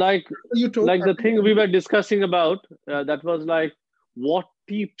 lines? Like you talk, like the thing we were discussing about, that was like what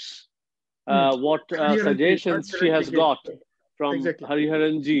tips, what suggestions she has got from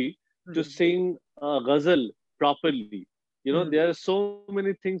Hariharan ji to sing Ghazal properly. You know, there are so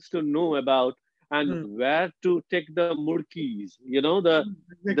many things to know about, and where to take the murkis, you know,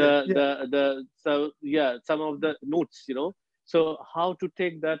 some of the notes, you know. So how to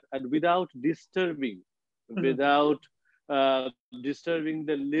take that and without disturbing, without disturbing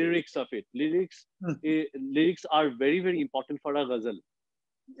the lyrics of it. Lyrics are very, very important for a ghazal.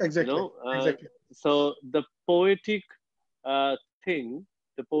 Exactly. You know? So the poetic thing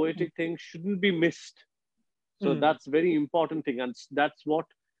shouldn't be missed. So that's very important thing, and that's what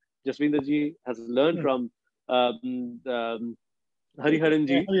Jaswinder ji has learned from Hariharan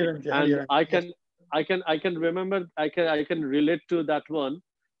ji, and I can remember, I can relate to that one,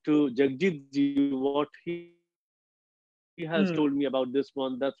 to Jagjit ji, what he has told me about this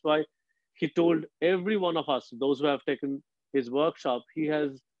one. That's why he told every one of us, those who have taken his workshop, he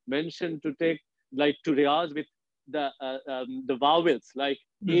has mentioned to take, like, to riyaz with the vowels, like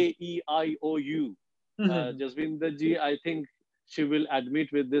A, E, I, O, U. Jaswinder ji, I think she will admit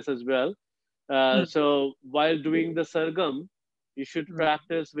with this as well. So while doing the sargam, you should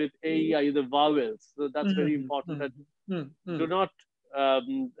practice with A, E, I, the vowels. So that's very important. That do not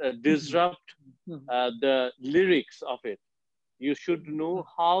disrupt the lyrics of it. You should know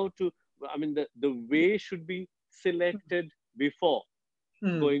how to, I mean, the way should be selected before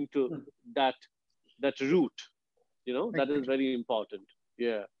going to that route. You know, that is very important.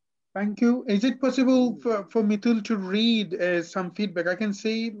 Yeah. Thank you. Is it possible for Mithul to read some feedback? I can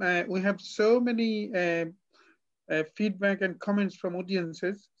see we have so many feedback and comments from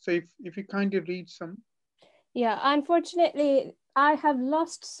audiences. So if you kindly read some. Yeah, unfortunately, I have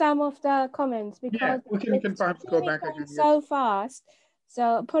lost some of the comments because we can perhaps go back again. So fast.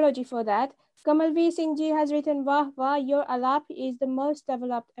 So apology for that. Kamalveer Singh ji has written, "Wah wah, your alap is the most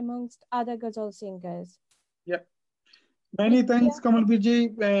developed amongst other ghazal singers." Yeah. Many thanks, Kamalveer ji.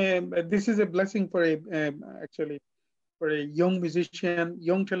 This is a blessing for actually for a young musician,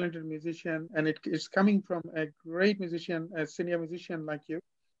 young talented musician, and it is coming from a great musician, a senior musician like you.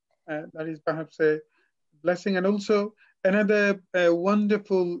 That is perhaps a blessing, and also another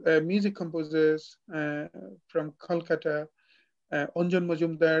wonderful music composers from Kolkata, Anjan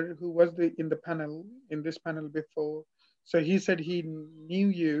Majumdar, who was in this panel before. So he said he knew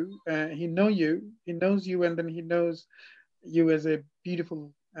you, he knows you, and then he knows you as a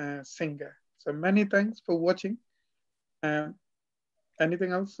beautiful singer. So many thanks for watching.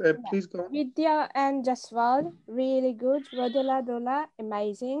 Anything else? Please go on. Vidya and Jaswal, really good. Rodela Dola,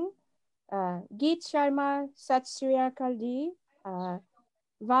 amazing. Geet Sharma, Sat Sri Akal ji.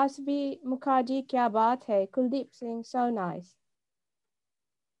 Vasvi Mukherjee, kya baat hai. Kuldeep Singh, so nice.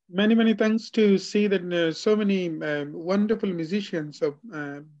 Many thanks to see that so many wonderful musicians of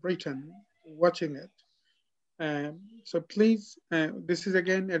Britain watching it. So please, this is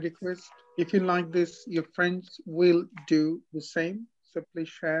again a request. If you like this, your friends will do the same. So please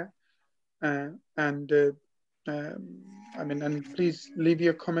share and please leave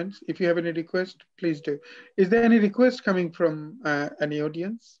your comments. If you have any request, please do. Is there any request coming from any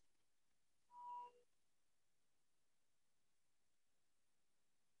audience?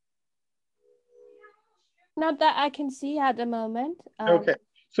 Not that I can see at the moment. Okay.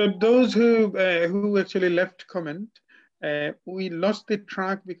 So those who actually left comment, We lost the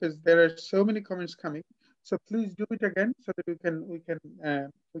track because there are so many comments coming. So please do it again so that we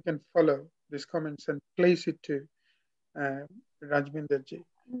can follow these comments and place it to Rajwinder ji.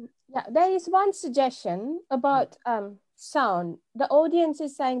 Yeah, there is one suggestion about sound. The audience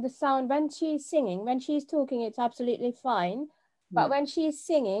is saying the sound when she's singing, when she's talking, it's absolutely fine. But when she's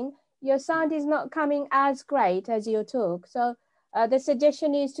singing, your sound is not coming as great as you talk. So the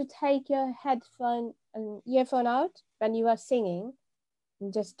suggestion is to take your headphone and earphone out when you are singing,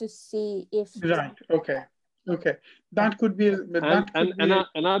 just to see if. Right. Okay. Okay. That could be.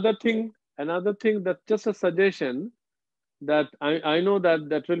 Another thing that just a suggestion that I know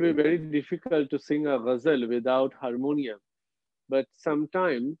that will be very difficult to sing a ghazal without harmonium, but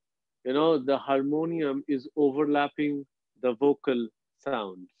sometimes the harmonium is overlapping the vocal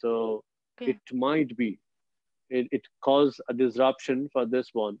sound, so it might be it cause a disruption for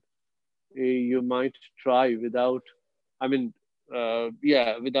this one. You might try without, I mean,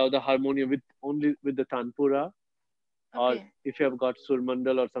 without the harmonium, with only with the tanpura, or if you have got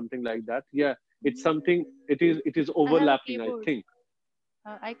surmandal or something like that. Yeah, it's something. It is overlapping, I think.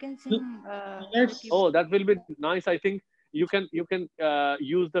 I can sing. Oh, that will be nice. I think you can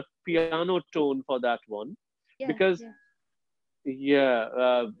use the piano tone for that one, because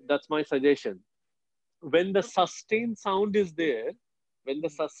that's my suggestion. When the sustained sound is there,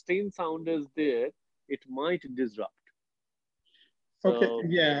 it might disrupt. So, okay,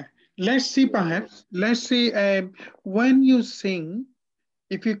 yeah. Let's see, perhaps. Let's see. When you sing,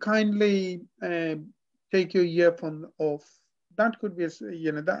 if you kindly take your earphone off, that could be,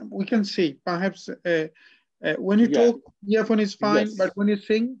 that we can see. Perhaps when you talk, earphone is fine, but when you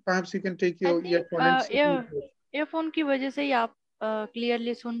sing, perhaps you can take your earphone and sing. Earphone की वजह से ही आप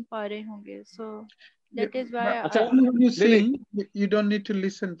clearly सुन पा रहे होंगे. So that is why. Only when you sing, you don't need to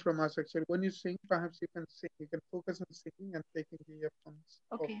listen from us. Actually, when you sing, perhaps you can sing. You can focus on singing and taking the earphones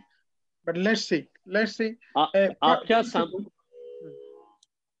off. But let's see. Let's see. आप क्या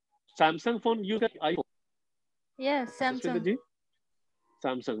Samsung phone use करते iPhone? Yes, Samsung. जी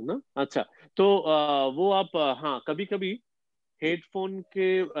Samsung ना. अच्छा, तो वो आप हाँ कभी कभी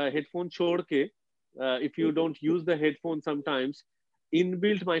हेडफोन छोड़ के, if you don't use the headphone, sometimes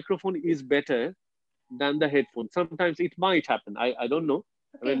inbuilt microphone is better than the headphone. Sometimes it might happen. I don't know.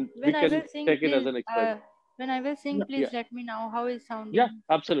 Okay. I mean, when we I can will sing, take please, it as an experiment. when I will sing, please let me know how is sounding. Yeah,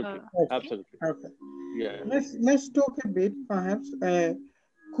 absolutely. Absolutely. Okay. Yeah. Let's talk a bit, perhaps.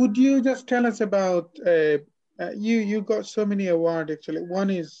 Could you just tell us about you got so many awards actually. One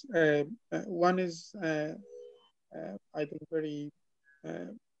is I think very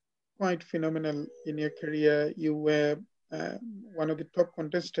quite phenomenal in your career. You were one of the top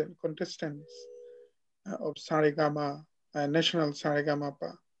contestants of Saregama, National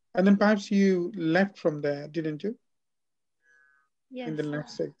Saregamapa. And then perhaps you left from there, didn't you? Yes. In the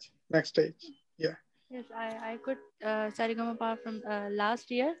next stage. Yeah. Yes, I quit Saregama from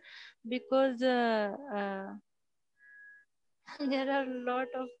last year because there are a lot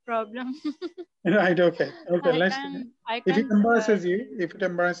of problems. Right. Okay. Okay. If it embarrasses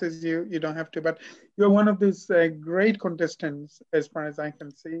you, you don't have to. But you're one of these great contestants, as far as I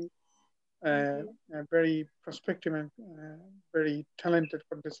can see. Very prospective and very talented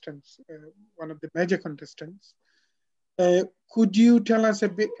contestants. One of the major contestants. Could you tell us a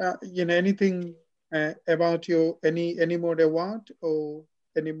bit, anything about your any more award or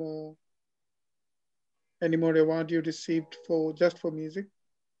any more award you received just for music?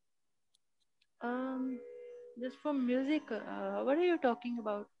 Just for music. What are you talking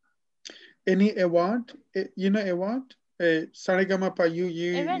about? Any award? Award? Saregama you.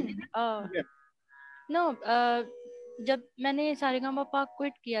 Even? Yeah. No. जब मैंने Sa Re Ga Ma Pa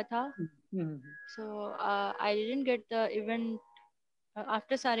quit किया था, so I didn't get the event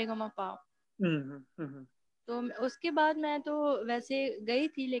after Sa Re Ga Ma Pa. तो उसके बाद मैं तो वैसे गई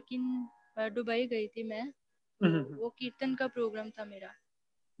थी, लेकिन दुबई गई थी मैं, तो वो कीर्तन का प्रोग्राम था मेरा.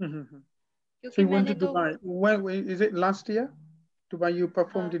 So you went to Dubai. When is it last year? Dubai, you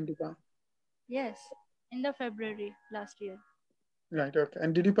performed in Dubai. Yes, in the February last year. Right. Okay.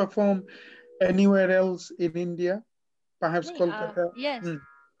 And did you perform anywhere else in India? Perhaps Kolkata? Yes,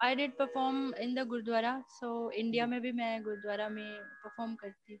 I did perform in the Gurdwara. So India में भी मैं गुरुद्वारा में perform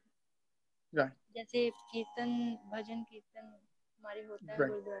करती हूँ. Right. जैसे कीर्तन भजन कीर्तन हमारे होता है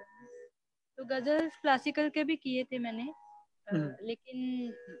गुरुद्वारा में. तो गजल्स क्लासिकल के भी किए थे मैंने,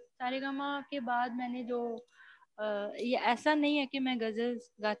 लेकिन सारेगामा के बाद मैंने जो ये ऐसा नहीं है कि मैं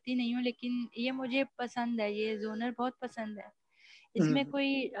गजल्स गाती नहीं हूँ, लेकिन ये मुझे पसंद है, ये जोनर बहुत पसंद है. इसमें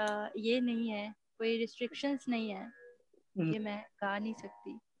कोई ये नहीं है, कोई रिस्ट्रिक्शंस नहीं है कि मैं गा नहीं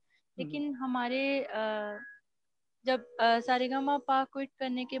सकती. लेकिन हमारे जब सारेगामापा क्विट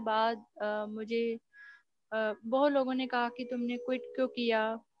करने के बाद मुझे बहुत लोगों ने कहा कि तुमने क्विट क्यों किया।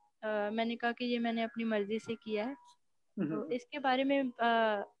 मैंने कहा कि ये मैंने अपनी मर्जी से किया है। तो इसके बारे में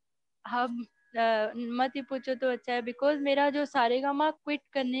हम मत ही पूछो तो अच्छा है, बिकॉज मेरा जो सारेगामा क्विट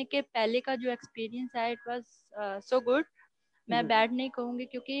करने के पहले का जो एक्सपीरियंस है, इट वाज सो गुड। मैं बैड नहीं कहूँगी,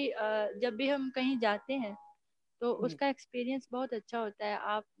 क्योंकि जब भी हम कहीं जाते हैं तो उसका एक्सपीरियंस बहुत अच्छा होता है।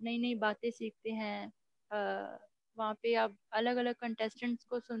 आप नई नई बातें सीखते हैं, वहाँ पे आप अलग अलग कंटेस्टेंट्स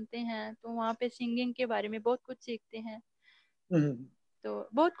को सुनते हैं, तो वहाँ पे सिंगिंग के बारे में बहुत कुछ सीखते हैं। तो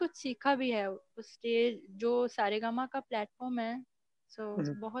बहुत कुछ सीखा भी है। उस स्टेज जो सारेगामा का प्लेटफॉर्म है,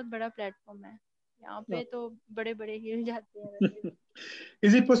 सो बहुत बड़ा प्लेटफॉर्म है। यहाँ पे तो बड़े बड़े हिल जाते हैं वैसे भी।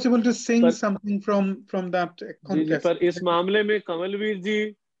 Is it possible to sing पर something from that ji ji, contest? पर इस मामले में कमलवीर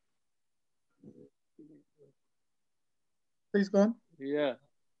जी, Please go on. या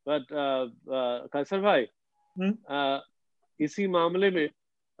बट कैसर भाई, इसी मामले में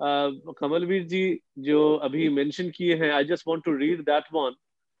कमलवीर जी जो अभी मेंशन किए हैं, I just want to read that one.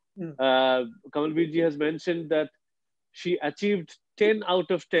 Kamalveer ji has mentioned that she achieved 10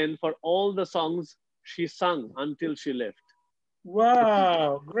 out of 10 for all the songs she sung until she left.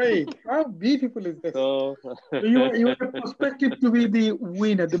 Wow, great! How beautiful is this? So, You are the prospective to be the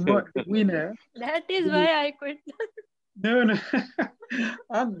winner, the winner. That is why I quit. No, no,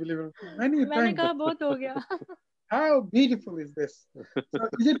 unbelievable. Many मैंने thanks. कहा बहुत हो गया. How beautiful is this? So,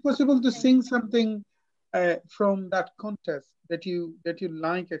 is it possible to sing something from that contest that you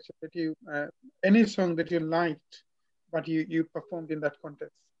like, actually, that you any song that you liked, but you performed in that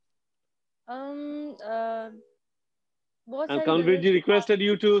contest? बहुत and सारी Kamalveer गजल ji requested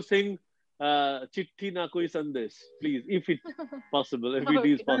you to sing Chitti Na Koi Sandesh, please, if it possible, if it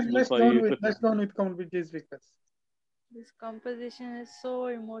is Okay. possible for you. Let's go on with Kamalveer's request. This composition is so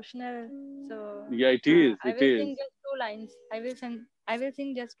emotional. So Yeah, it is. I It will is. sing just two lines. I will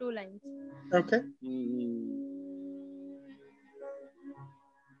sing just two lines. Okay.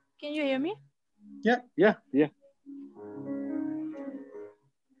 Can you hear me? Yeah. Yeah, yeah.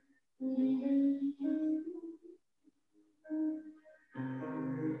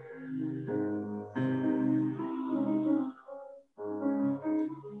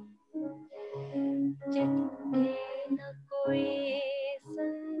 चिट्ठी न कोई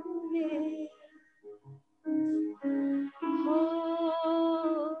संदेश हो,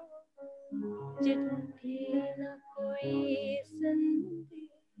 चिट्ठी न कोई संदेश,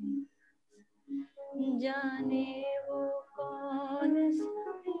 जाने वो कौन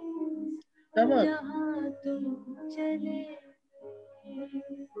सा देश, जहाँ तुम चले।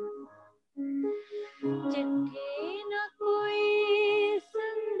 चिट्ठी न कोई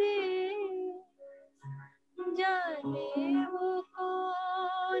संदेश, जाने वो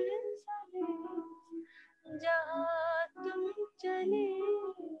कौन सा देश, जहाँ तुम चले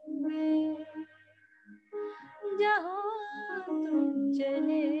गए, जहाँ तुम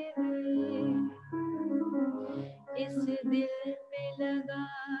चले गए। इस दिल पे लगा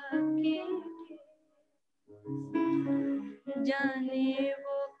के जाने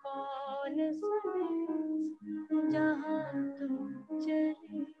वो कौन सा देश, जहाँ तुम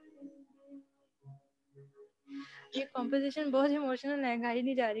चले। ये कॉम्पोजिशन बहुत इमोशनल है, गाई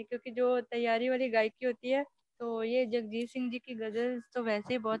नहीं जा रही, क्योंकि जो तैयारी वाली गायकी होती है, तो ये जगजीत सिंह जी की गजल तो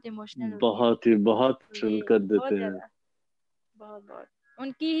वैसे ही बहुत इमोशनल होती है। बहुत ही बहुत तो ये कर बहुत देते हैं. ज्यादा, बहुत बहुत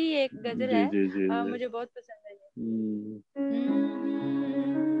उनकी ही एक गजल जी है, जी जी जी. मुझे बहुत पसंद है ये।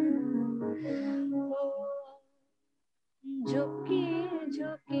 झुकी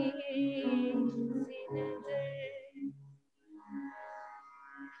झुकी सी नजर,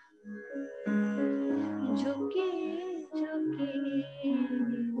 झुकी झुकी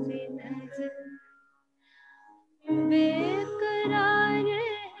सी नजर, बेकरार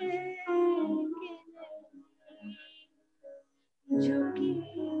है कि नहीं, झुकी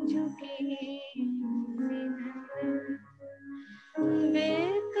झुकी सी नजर,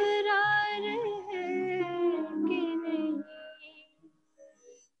 बेकरार है कि नहीं,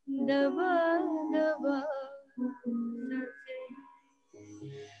 दबा दबा सांसें,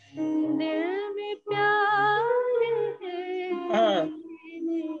 दिल में प्यार है कि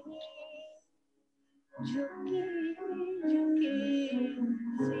नहीं, झुकी झुकी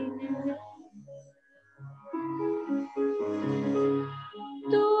सी नजर।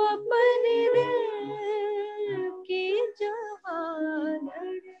 तो अपने दिल की जवान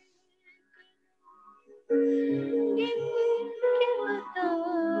गिन के बता,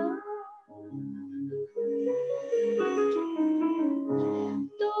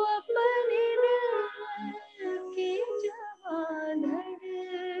 तो अपने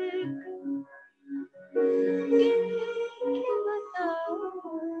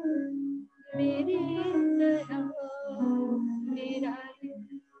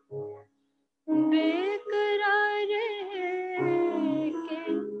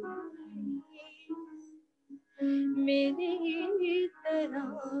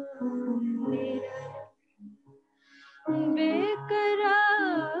बेकरार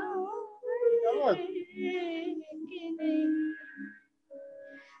कि नहीं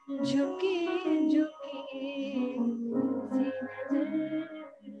झुकी झुकी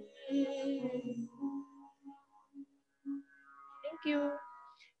सी नजर थैंक यू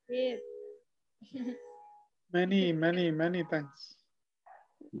ये Many thanks.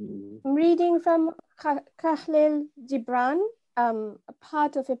 I'm reading from Khalil Gibran, a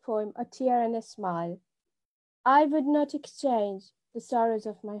part of a poem, A Tear and a Smile. I would not exchange the sorrows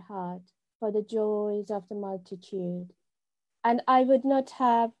of my heart for the joys of the multitude, and I would not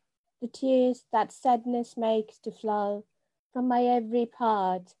have the tears that sadness makes to flow from my every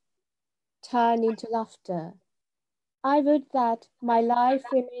part turn into laughter. I would that my life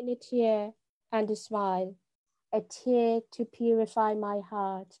remain a tear and a smile, a tear to purify my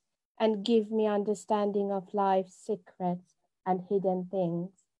heart and give me understanding of life's secrets and hidden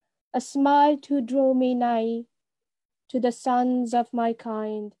things, a smile to draw me nigh to the sons of my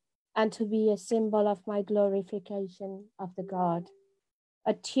kind and to be a symbol of my glorification of the God,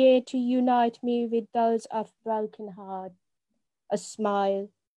 a tear to unite me with those of broken heart, a smile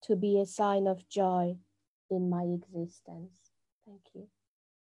to be a sign of joy in my existence. Thank you.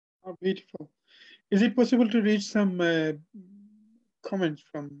 Oh, beautiful. Is it possible to read some comments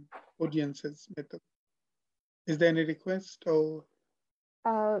from audiences, Mithil? Is there any request or?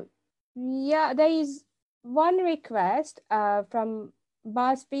 Yeah, there is one request from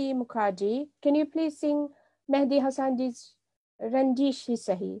Baspi Mukherjee. Can you please sing Mehdi Hasanji's Ranjish Hi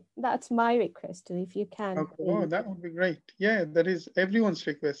Sahi? That's my request too, if you can. Okay, oh, that would be great. Yeah, that is everyone's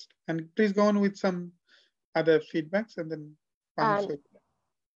request. And please go on with some other feedbacks and then And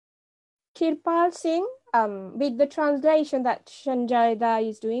Kirpal Singh, with the translation that Sanjay Da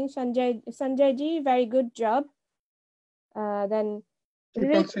is doing. Sanjay ji, very good job. Then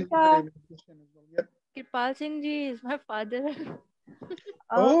Kirpal Singh is a musician as well. Yep. Kirpal Singh ji is my father.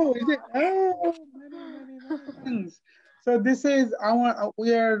 Oh, is it? Oh, many thanks. So this is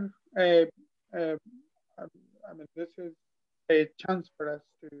we are, I mean, this is a chance for us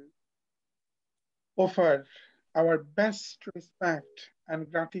to offer our best respect and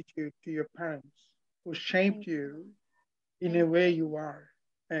gratitude to your parents who shaped you in a way you are.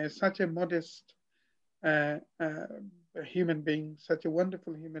 Such a modest human being, such a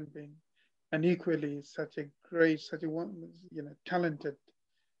wonderful human being, and equally such a great, such a talented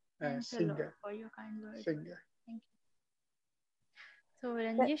singer. For your kind words. Singer. Thank you. So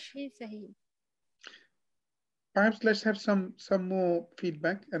Ranjish Hi Sahi. Perhaps let's have some more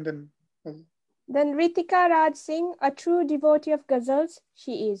feedback and then Then Ritika Raj Singh, a true devotee of ghazals,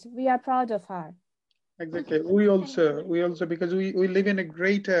 she is. We are proud of her. Exactly. We also because we live in a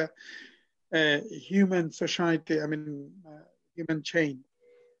greater human society. I mean, human chain,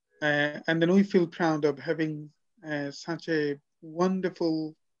 and then we feel proud of having such a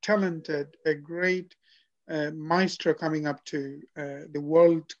wonderful, talented, a great maestro coming up to the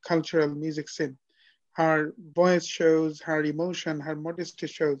world cultural music scene. Her voice shows, her emotion, her modesty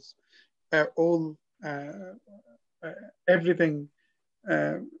shows all everything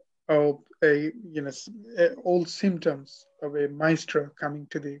of a all symptoms of a maestro coming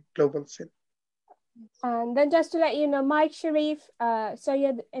to the global scene. And then just to let you know, Mike Sharif,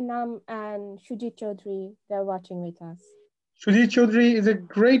 Syed Inam, and Shujit Chaudhary, they're watching with us. Shujit Chaudhary is a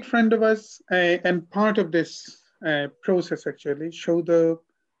great friend of us and part of this process actually. Saudha,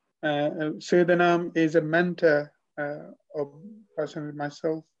 Syed Inam is a mentor of personally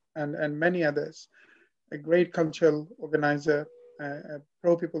myself and many others, a great cultural organizer,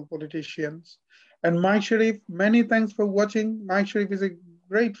 pro-people politicians. And Mike Sharif, many thanks for watching. Mike Sharif is a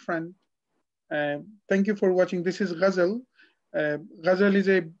great friend. Thank you for watching. This is Ghazal. Ghazal is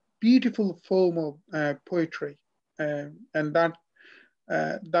a beautiful form of poetry, and that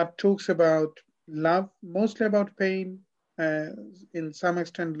talks about love, mostly about pain, in some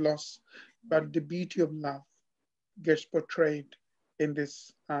extent loss, but the beauty of love gets portrayed in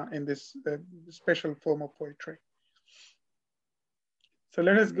this special form of poetry. So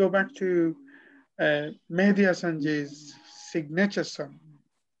let us go back to Mehdi Hasanji's signature song,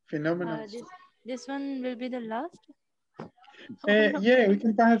 Phenomenal. This one will be the last? Yeah, we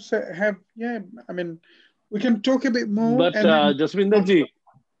can perhaps have, I mean, we can talk a bit more. But Jaswinder ji,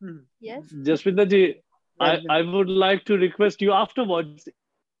 yes, Jaswinder ji, I would like to request you afterwards,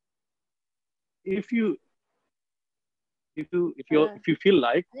 if you feel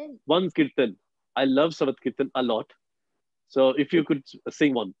like, one kirtan. I love Savat Kirtan a lot. So if you could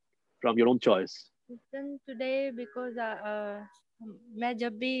sing one from your own choice. Kirtan today because मैं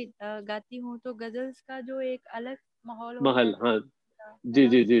जब भी गाती हूँ तो गजल्स का जो एक अलग माहौल होता है था, है जी ना?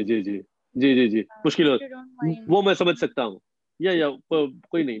 जी जी जी जी जी जी जी, मुश्किल हो, If you don't mind. वो मैं समझ सकता हूँ, या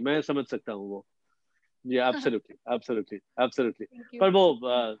कोई नहीं, मैं समझ सकता हूँ वो। जी, absolutely absolutely absolutely. Thank you. पर वो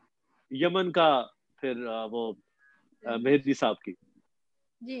यमन का, फिर वो मेहदी साहब की।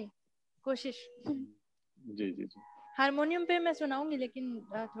 जी, कोशिश। जी जी जी। हारमोनियम पे मैं सुनाऊंगी, लेकिन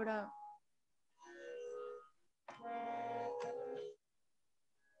थोड़ा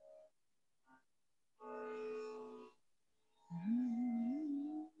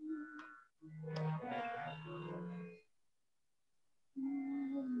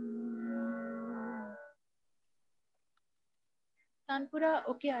तानपुरा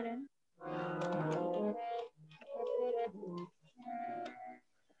ओके आ रहा है ना?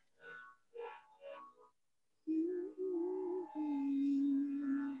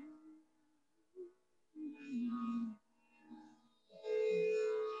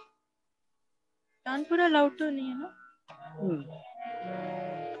 तानपुरा लाउड तो नहीं है ना?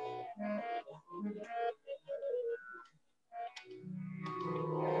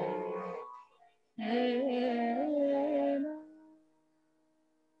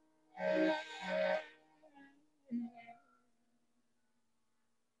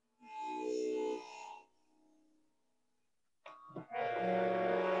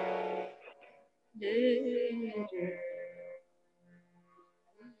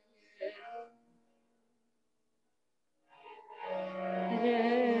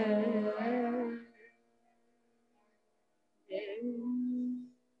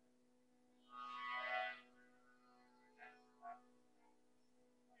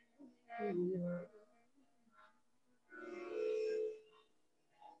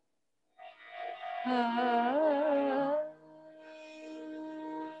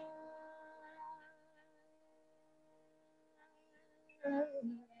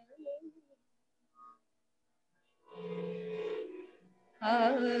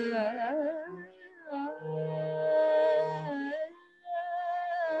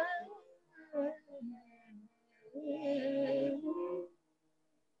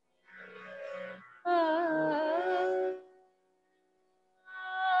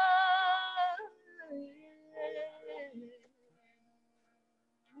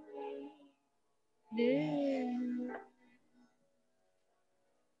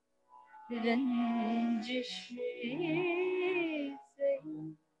 रंजिश सही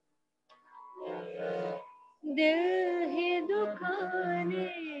दिल है दुखाने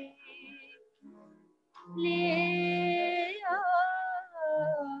ले आ,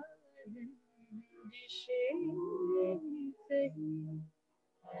 रंजिश सही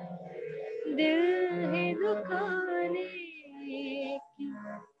दिल है दुखाने की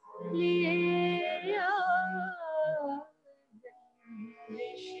लिए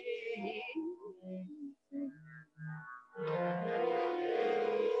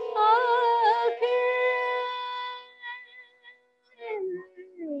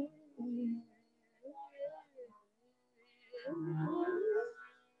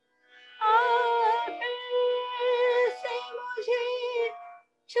आ, रंजिश से मुझे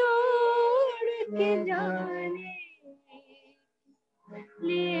छोड़ के जाने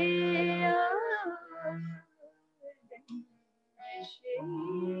ले आ,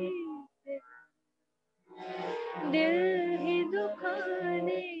 दिल ही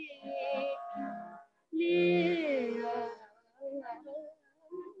दुखाने ले आ,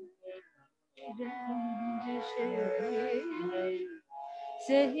 रंजिश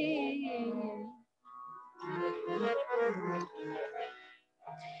सही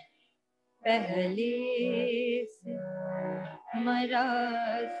पहले से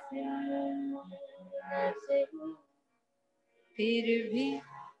मरासिम सही फिर भी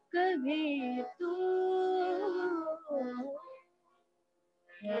कभी तो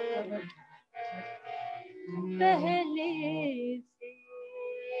पहले से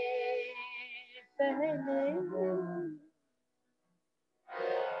पहले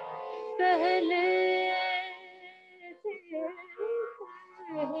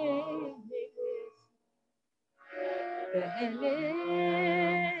पहले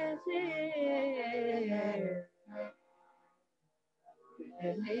से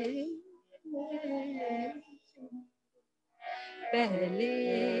पहले से पहले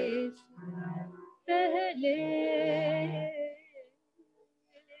पहले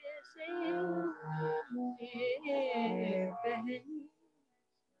से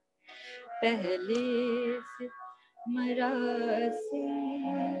पहले से मरासिम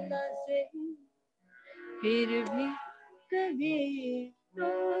से फिर भी कभी तो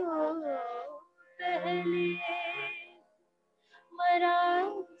पहले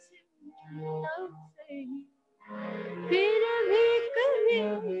मरासिम सही फिर भी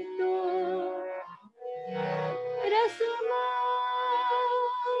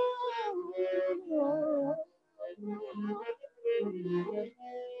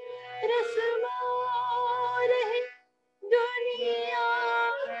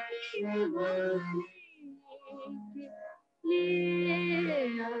Thank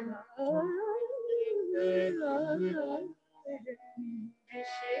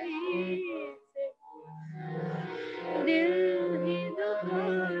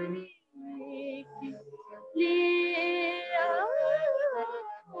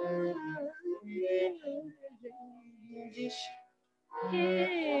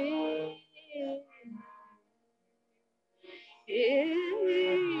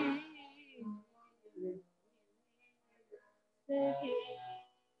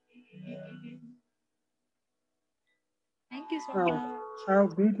you so How, much. how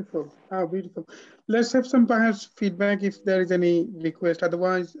beautiful, how beautiful. Let's have some perhaps feedback if there is any request.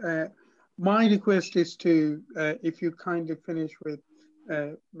 Otherwise, my request is to, if you kindly finish with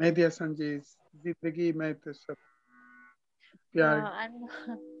Mehdi Hasan ji's Zindagi Mein To Sab Pyar. I'm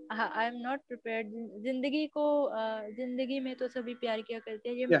I'm not prepared. जिंदगी में तो सभी प्यार किया करते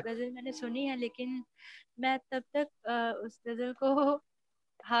हैं, ये Yeah, गजल मैंने सुनी है, लेकिन मैं तब तक उस गजल को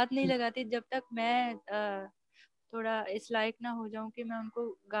हाथ नहीं लगाती जब तक मैं थोड़ा इस लायक ना हो जाऊं कि मैं उनको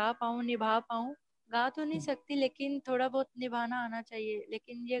गा पाऊं, निभा पाऊं। गा तो नहीं सकती, लेकिन थोड़ा बहुत निभाना आना चाहिए।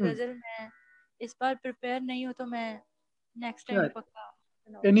 लेकिन ये hmm, गजल मैं इस बार प्रिपेयर नहीं हूं, तो मैं नेक्स्ट टाइम right. पक्का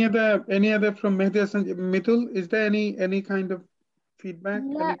Any सुनाऊंगी। other, any other from Mehdi Hasan? Mitul, is there any kind of feedback?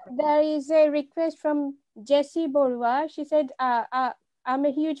 Yeah, Any? there is a request from Jessie Borwa. She said, I'm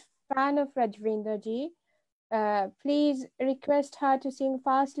a huge fan of Rajwinder ji. Please request her to sing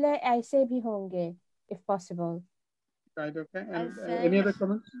Fasle Aise Bhi Honge, if possible. Right, okay. I And any sang other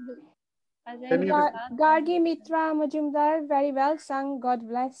comments? I sang Any the other? साथ Gargi Mitra Majumdar, very well sung. God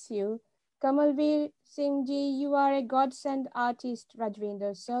bless you. Kamalveer Singh ji, you are a godsend artist,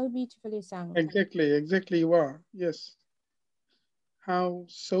 Rajwinder. So beautifully sung. Exactly, exactly. You are. Yes. How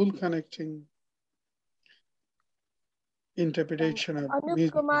soul connecting And interpretation of Anup music you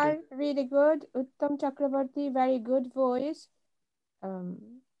did. Kumar, really good. Uttam Chakrabarti, very good voice.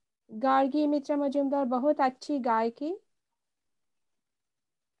 Gargi मित्रा मजुमदार बहुत अच्छी गायकी.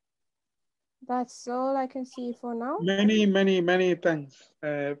 That's all I can see for now. Many, many, many thanks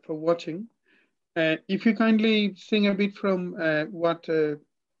for watching. If you kindly sing a bit from what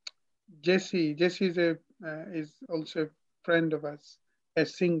Jessie is also a friend of us, a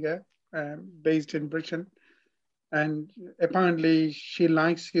singer based in Britain, and apparently she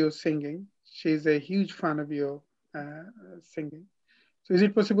likes your singing. She's a huge fan of your singing. So is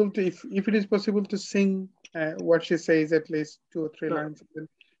it possible to, if it is possible to sing what she says, at least 2 or 3 lines,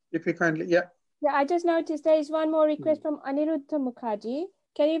 if you kindly, yeah. Yeah, I just noticed there is one more request from Aniruddha Mukherjee.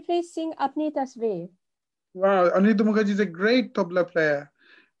 Can you please sing Apni Tasveer? Wow, Aniruddha Mukherjee is a great tabla player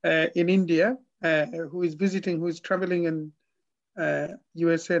in India who is visiting, who is traveling in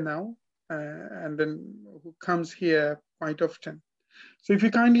USA now, and then who comes here quite often. So if you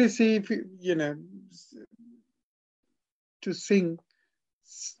kindly see, if you know, to sing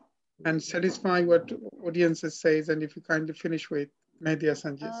and satisfy what audiences says, and if you kindly finish with Mehdi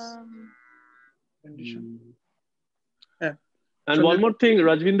Hasanji's rendition. Yeah. And So one more thing,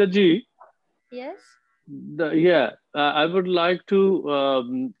 Rajvinder ji, yes. I would like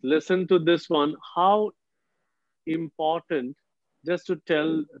to listen to this one. How important, just to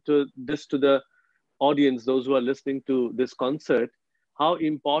tell to the audience, those who are listening to this concert, how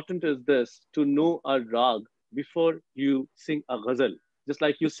important is this to know a rag before you sing a ghazal? Just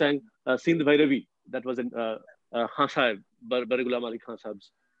like you sang Sindh Bhairavi, that was in Khan Sahib, Bar Ghulam Ali Khan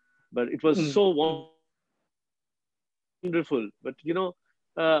Sahib's. But it was so wonderful. But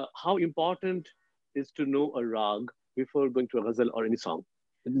how important is to know a rag before going to a ghazal or any song?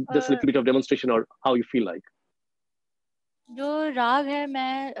 Just a little bit of demonstration or how you feel like. जो राग है,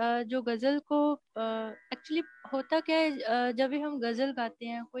 मैं जो गज़ल को actually होता क्या है, जब भी हम गज़ल गाते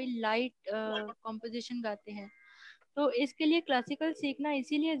हैं, कोई लाइट कॉम्पोजिशन गाते हैं, तो इसके लिए क्लासिकल सीखना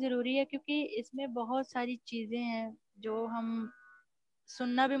इसीलिए ज़रूरी है क्योंकि इसमें बहुत सारी चीज़ें हैं जो हम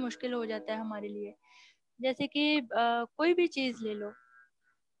सुनना भी मुश्किल हो जाता है हमारे लिए। जैसे कि कोई भी चीज़ ले लो,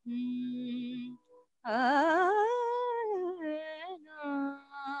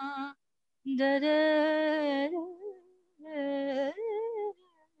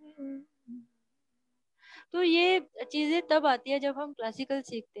 तो ये चीज़ें तब आती है जब हम क्लासिकल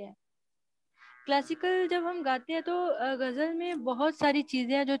सीखते हैं। क्लासिकल जब हम गाते हैं तो गज़ल में बहुत सारी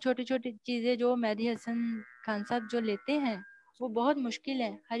चीज़ें हैं, जो छोटी छोटी चीज़ें जो मेहदी हसन खान साहब जो लेते हैं वो बहुत मुश्किल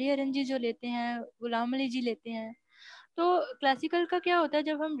है। हरिहरन जी जो लेते हैं, गुलाम अली जी लेते हैं। तो क्लासिकल का क्या होता है,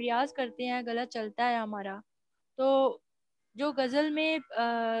 जब हम रियाज करते हैं, गला चलता है हमारा, तो जो गज़ल में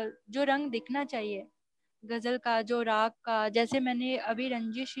जो रंग दिखना चाहिए गज़ल का, जो राग का, जैसे मैंने अभी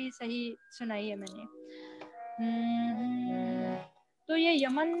रंजिश ही सही सुनाई है मैंने, तो ये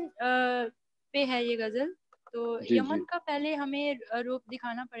यमन पे है ये गजल। तो जी यमन जी। का पहले हमें रूप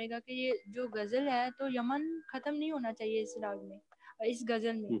दिखाना पड़ेगा कि ये जो गजल है तो यमन खत्म नहीं होना चाहिए इस राग में, इस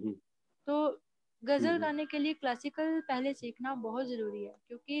गजल में। हम्म तो गजल हम्म। गाने के लिए क्लासिकल पहले सीखना बहुत जरूरी है,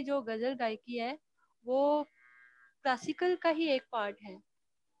 क्योंकि जो गजल गायकी है वो क्लासिकल का ही एक पार्ट है।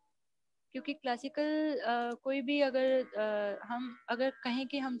 क्योंकि क्लासिकल कोई भी अगर हम अगर कहें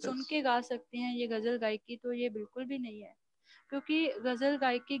कि हम सुन Yes. के गा सकते हैं ये गजल गायकी, तो ये बिल्कुल भी नहीं है। क्योंकि गजल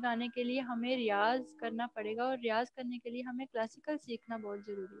गायकी गाने के लिए हमें रियाज करना पड़ेगा, और रियाज करने के लिए हमें क्लासिकल सीखना बहुत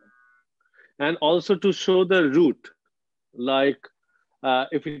जरूरी है। And also to show the root, like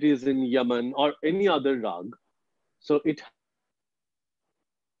if it is in Yaman or any other rag, so it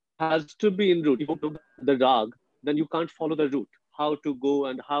has to be in root. If you don't know the rag, then you can't follow the root. How to go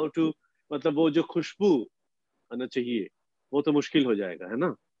and how to, मतलब वो जो खुशबू आना चाहिए वो तो मुश्किल हो जाएगा, है ना?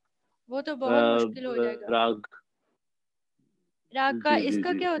 वो तो बहुत मुश्किल हो जाएगा। राग। राग का जी जी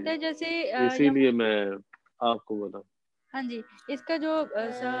इसका जी क्या जी। होता है, जैसे इसीलिए मैं आपको बोला। हाँ जी, इसका जो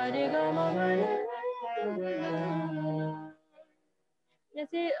सारे गा मा पा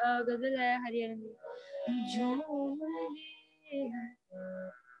जैसे गजल है हरियाणवी, झूम ले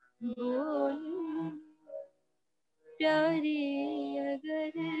बोल प्यारी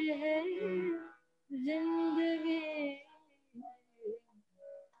अगर है जिंदगी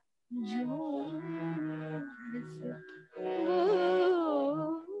झूम बोल।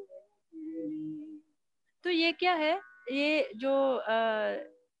 तो ये क्या है, ये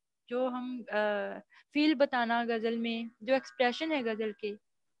जो हम फील बताना गजल में, जो एक्सप्रेशन है गजल के,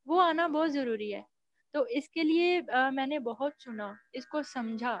 वो आना बहुत जरूरी है। तो इसके लिए मैंने बहुत सुना, इसको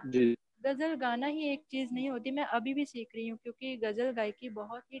समझा। जी गजल गाना ही एक चीज नहीं होती, मैं अभी भी सीख रही हूँ, क्योंकि गजल गायकी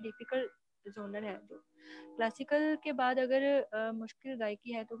बहुत ही डिफिकल्ट जोनर है। जो क्लासिकल के बाद अगर मुश्किल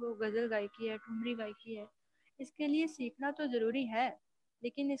गायकी है तो वो गजल गायकी है, ठुमरी गायकी है। इसके लिए सीखना तो जरूरी है,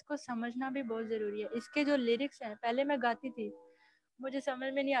 लेकिन इसको समझना भी बहुत जरूरी है। इसके जो लिरिक्स हैं, पहले मैं गाती थी, मुझे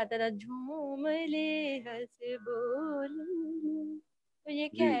समझ में नहीं आता था, झूम ले हंस बोल। तो ये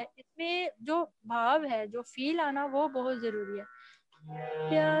क्या जी। है, इसमें जो भाव है, जो फील आना, वो बहुत जरूरी है।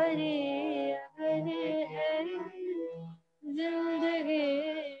 प्यारे अगर है जिंदगी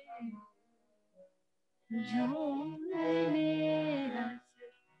झूम ले हंस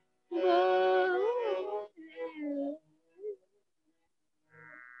बोल।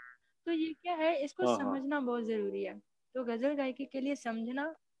 तो ये क्या है, इसको हाँ हाँ। समझना बहुत जरूरी है। तो गजल गायकी के लिए समझना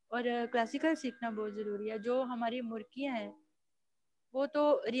और क्लासिकल सीखना बहुत जरूरी है। जो हमारी मुर्कियां हैं वो तो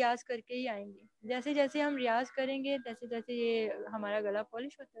रियाज करके ही आएंगी। जैसे जैसे हम रियाज करेंगे, तैसे तैसे ये हमारा गला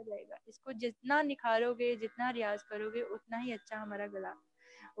पॉलिश होता जाएगा। इसको जितना निखारोगे, जितना रियाज करोगे, उतना ही अच्छा हमारा गला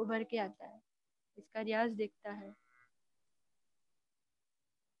उभर के आता है। इसका रियाज दिखता है।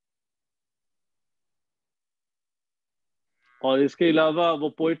 और इसके अलावा वो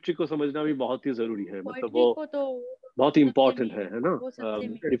पोइट्री को समझना भी बहुत ही जरूरी है, मतलब पोइट्री वो को तो बहुत ही सबसे इम्पोर्टेंट मेन, है ना? वो सबसे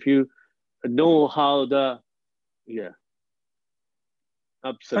main. If you know how the yeah,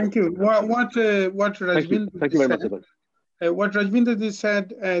 Thank you. absolutely absolutely. What Rajwinder Thank you just very much, said, Saudha. what Rajwinder just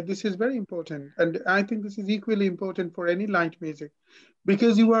said, this is very important, and I think this is equally important for any light music,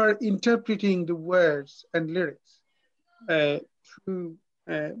 because you are interpreting the words and lyrics through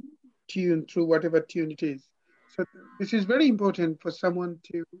uh, tune, through whatever tune it is. So this is very important for someone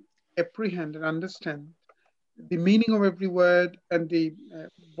to apprehend and understand the meaning of every word, and the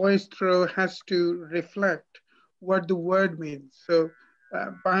voice throw has to reflect what the word means. So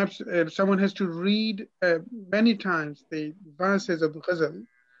perhaps someone has to read many times the verses of the Ghazal,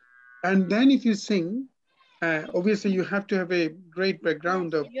 and then if you sing, obviously you have to have a great Yes,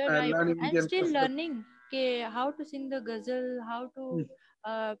 background of you're right. learning I'm Indian still classical. learning how to sing the ghazal, how to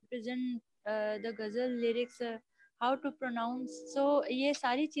present the ghazal lyrics, how to pronounce. So ये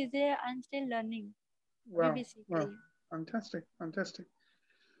सारी चीजें I'm still learning. अभी Wow, भी सीख रही wow, हूँ. fantastic, fantastic.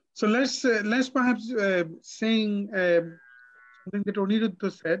 So let's perhaps sing something that Aniruddha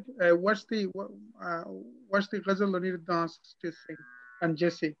said. What's the ghazal Aniruddha asks to sing? And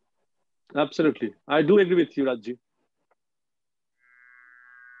Jesse. Absolutely, I do agree with you, Rajji.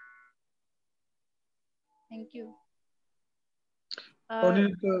 Thank you.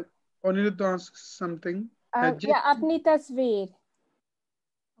 Aniruddha asks something. या Jesse, अपनी तस्वीर.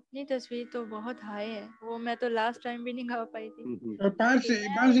 अपनी तस्वीर तो बहुत high है, वो मैं तो लास्ट टाइम भी नहीं गा पाई थी. perhaps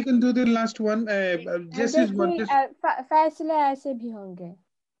you can do the last one. Jesse's one. देखिए, Just फैसले ऐसे भी होंगे.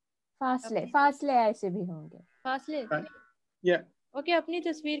 फासले अपनी फासले ऐसे भी होंगे. फासले. right. Yeah. ओके, अपनी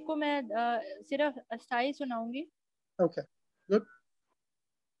तस्वीर को मैं सिर्फ अस्थाई सुनाऊंगी. Okay. Good.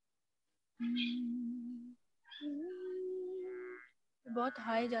 बहुत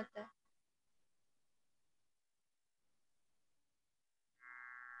हाई जाता है.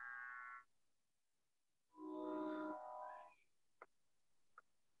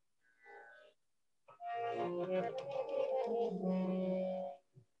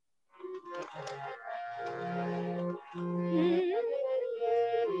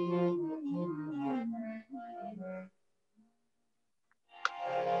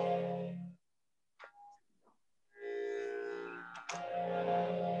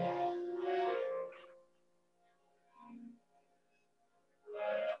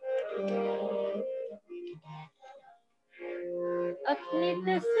 अपनी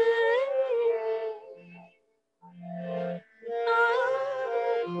तस्वीर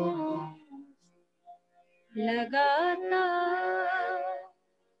लगाता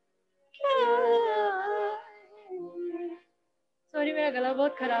क्या सॉरी मेरा गला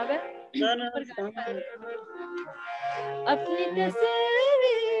बहुत खराब है पर गाने वाले अपनी तस्वीर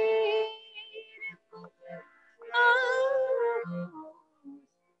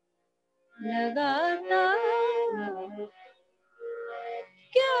लगाता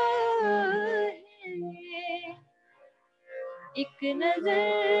क्या है एक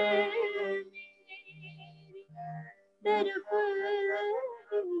नजर मेरी तरफ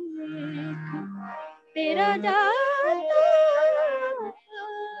तेरा जाता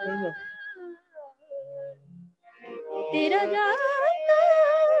तेरा जाता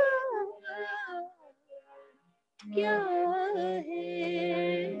क्या है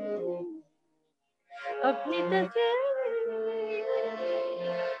अपनी तस्वीर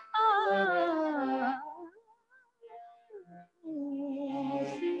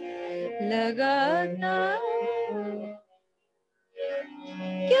लगाना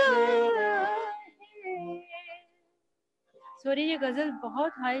क्या सॉरी ये गजल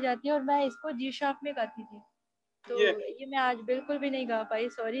बहुत हाई जाती है और मैं इसको जी शार्प में गाती थी तो ये मैं आज बिल्कुल भी नहीं गा पाई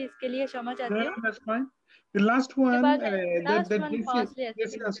सॉरी इसके लिए क्षमा चाहती हूँ That's fine. The last इसके one, बाद that last one Jesse fastly ऐसे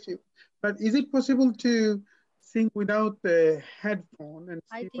भी asked you. But is it possible to sing without the headphone and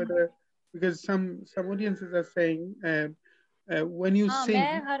I see think whether, because some audiences are saying when you हाँ sing,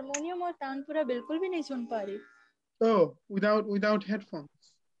 मैं harmonium और तानपुरा बिल्कुल भी नहीं सुन पा रही oh, without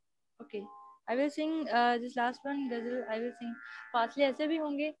headphones. Okay I will sing this last one गजल I will sing fastly ऐसे भी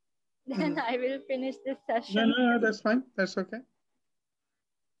होंगे then I will finish this No, session. no, no, that's fine. That's okay.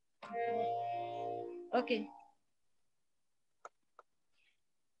 Okay.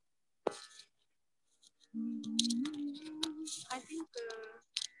 I think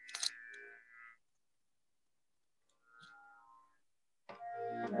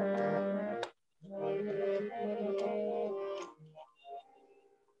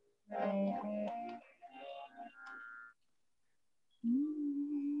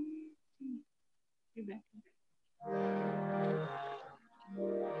be back.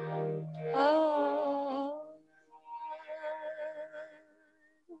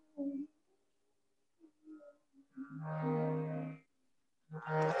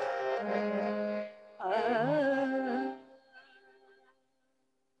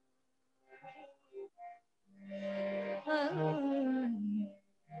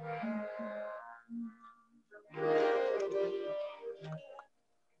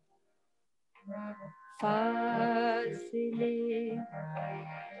 फासले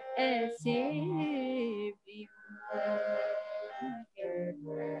ऐसे भी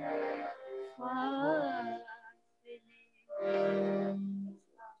फासले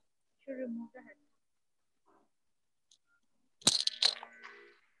should remove the head.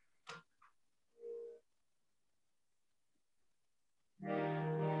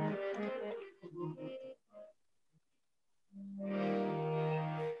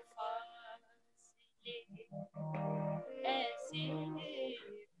 ऐसे भी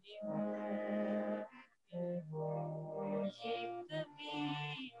ये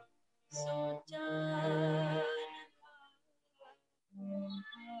कभी सोचा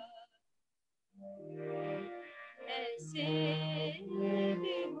ऐसे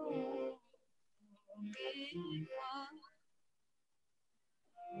भी होंगे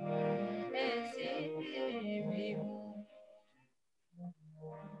ऐसे भी होंगे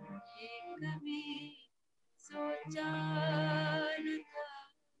ये कभी सोचा न था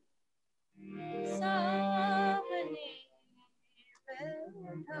सामने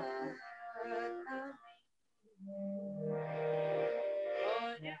बैठा था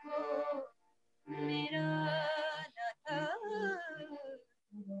और वो मेरा न था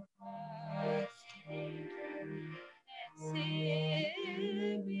ऐसे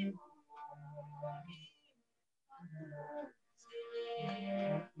भी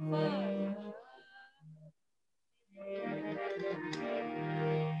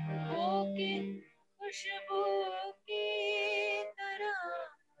होके खुशबू की तरह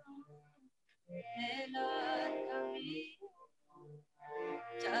फैलाता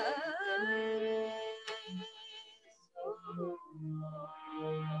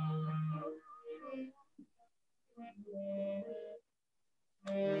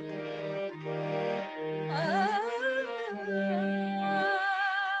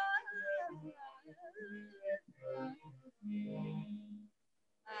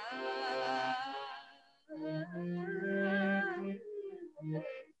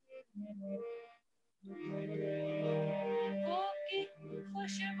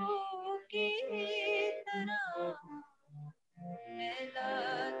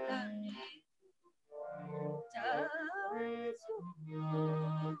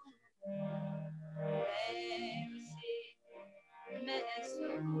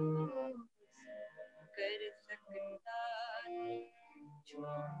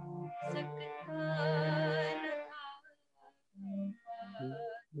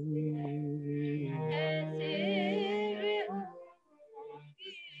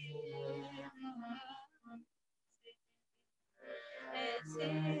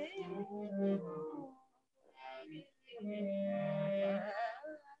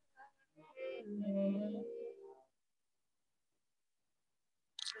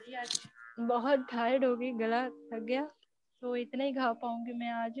आज बहुत टायर्ड हो गई, गला थक गया, तो इतना ही गा पाऊंगी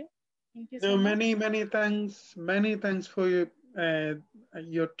मैं आज. Thank you No, so much. many thanks for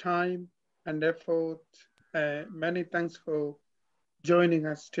your time and effort. Many thanks for joining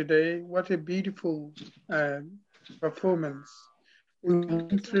us today. What a beautiful performance. We thank you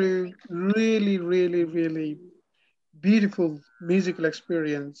went so much. through really beautiful musical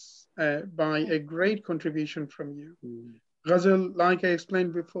experience by a great contribution from you. Ghazal, like I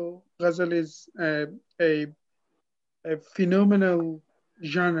explained before, Ghazal is a phenomenal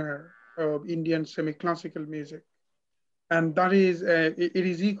genre of Indian semi-classical music. And that is, it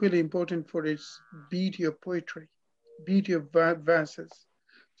is equally important for its beauty of poetry, beauty of verses.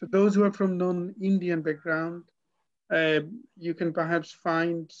 So those who are from non-Indian background, you can perhaps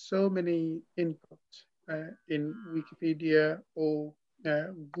find so many inputs in Wikipedia or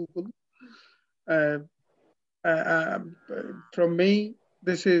Google. Uh, from me,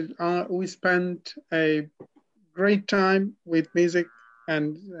 this is we spent a great time with music,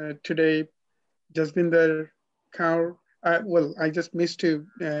 and today, Jasvinder Kaur. Well, I just missed to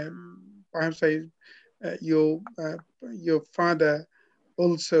perhaps your father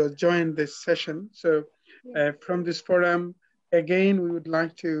also joined this session. So from this forum, again, we would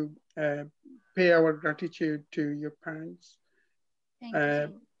like to pay our gratitude to your parents. Thank you so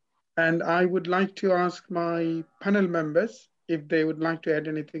much. And I would like to ask my panel members if they would like to add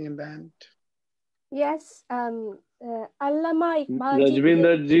anything in the end. Yes, Allama Iqbal ji.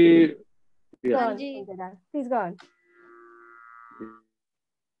 Rajwinder ji, Go yeah. on, Sangeeta. Please go on.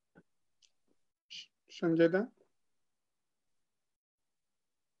 Sanjeda?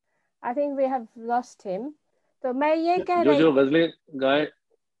 I think we have lost him. तो मैं ये कह जो रही जो गजलें गाए,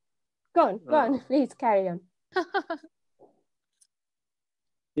 Go on, please carry on.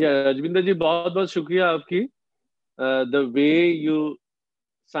 Yeah, Rajwinder ji, बहुत बहुत शुक्रिया आपकी. The way you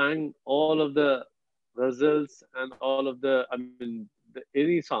sang all of the ghazals and all of the, I mean,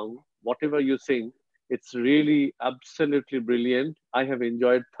 any song, whatever you sing, it's really absolutely brilliant. I have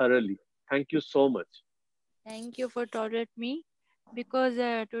enjoyed thoroughly. Thank you so much. Thank you for tolerating me, because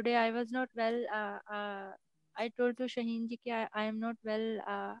today I was not well. I told to Shaheen ji कि I am not well.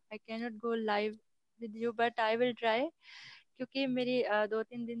 I cannot go live with you, but I will try. क्योंकि मेरी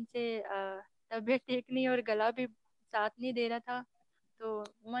 2-3 दिन से तबीयत ठीक नहीं और गला भी साथ नहीं दे रहा था, तो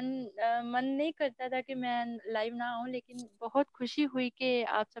मन नहीं करता था कि मैं लाइव ना आऊं, लेकिन बहुत खुशी हुई कि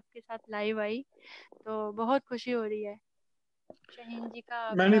आप सबके साथ लाइव आई, तो बहुत खुशी हो रही है. शहीन जी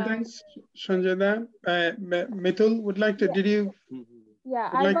का Many thanks, Sanjeda. Mithul, would like to, did you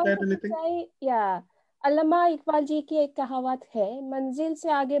Yeah, would I like to add wanted to anything? say, yeah, अल्लामा इकबाल जी की एक कहावत है, मंजिल से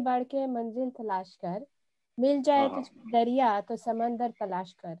आगे बढ़ के मंजिल तलाश कर, मिल जाए तुझको दरिया तो समंदर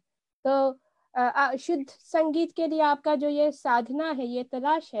तलाश कर. तो शुद्ध संगीत के लिए आपका जो ये साधना है, ये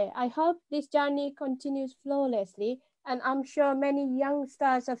तलाश है, I hope this journey continues flawlessly, and I'm sure many young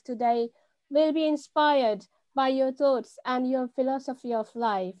stars of today will be inspired by your thoughts and your philosophy of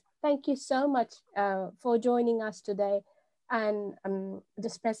life. Thank you so much for joining us today and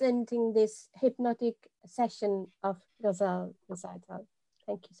just presenting this hypnotic session of Ghazal recital.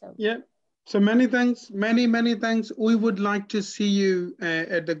 Thank you so much. Yeah. So many thanks, many thanks. We would like to see you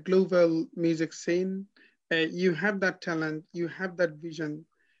at the global music scene. You have that talent, you have that vision,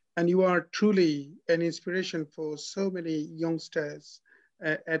 and you are truly an inspiration for so many youngsters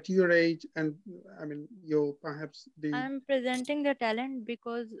at your age. And I mean, you're perhaps the... I'm presenting the talent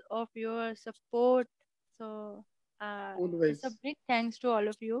because of your support. So always. it's a big thanks to all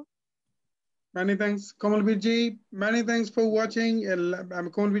of you. Many thanks, Kamalbirji. Many thanks for watching.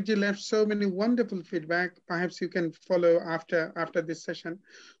 Kamalbirji left so many wonderful feedback. Perhaps you can follow after this session.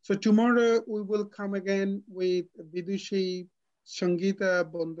 So tomorrow we will come again with Vidushi Sangeeta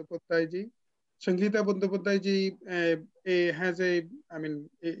Bandyopadhyay. Sangeeta Bandyopadhyay has a, I mean,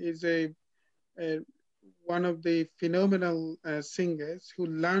 is a one of the phenomenal singers who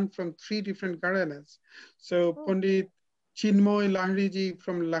learned from 3 different gharanas. So Pandit Chinmoy Lahiri ji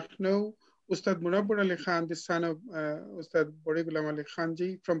from Lucknow, Ustad Munabbur Ali Khan, the son of Ustad Bori Ghulam Ali Khan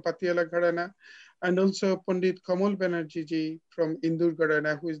ji from Patiala Gharana, and also Pandit Kamal Banerjee ji from Indur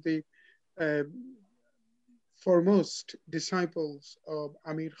Gharana, who is the foremost disciples of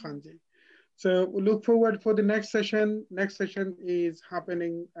Amir Khan ji. So we look forward for the next session. Next session is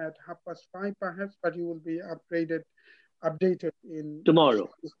happening at 5:30 perhaps, but you will be updated in tomorrow.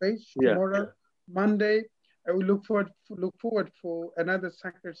 This page. Yeah. Tomorrow, Monday. I will look forward for another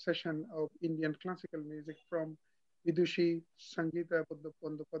sacred session of Indian classical music from Vidushi Sangeeta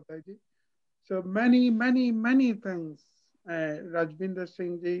Bandyopadhyay. So many thanks, Rajwinder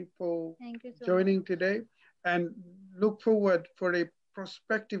Singh ji, for joining today, and look forward for a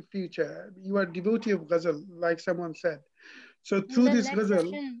prospective future. You are a devotee of Ghazal, like someone said. So In through the this next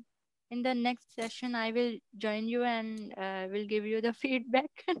Ghazal, session, I will join you and will give you the feedback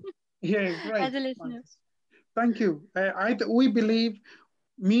yeah, as great. a listener. Marcus. Thank you. We believe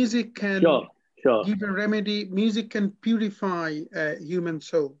music can Sure, sure. give a remedy. Music can purify a human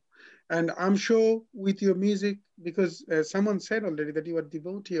soul. And I'm sure with your music, because someone said already that you are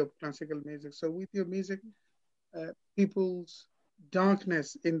devotee of classical music. So with your music, people's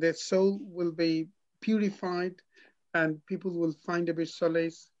darkness in their soul will be purified and people will find a bit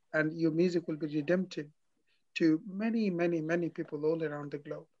solace and your music will be redemptive to many, many, many people all around the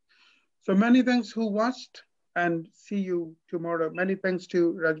globe. So many thanks who watched and see you tomorrow. Many thanks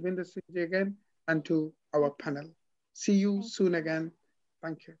to Rajwinder Singh again and to our panel. See you Thank soon again.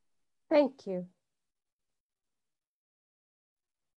 Thank you. Thank you.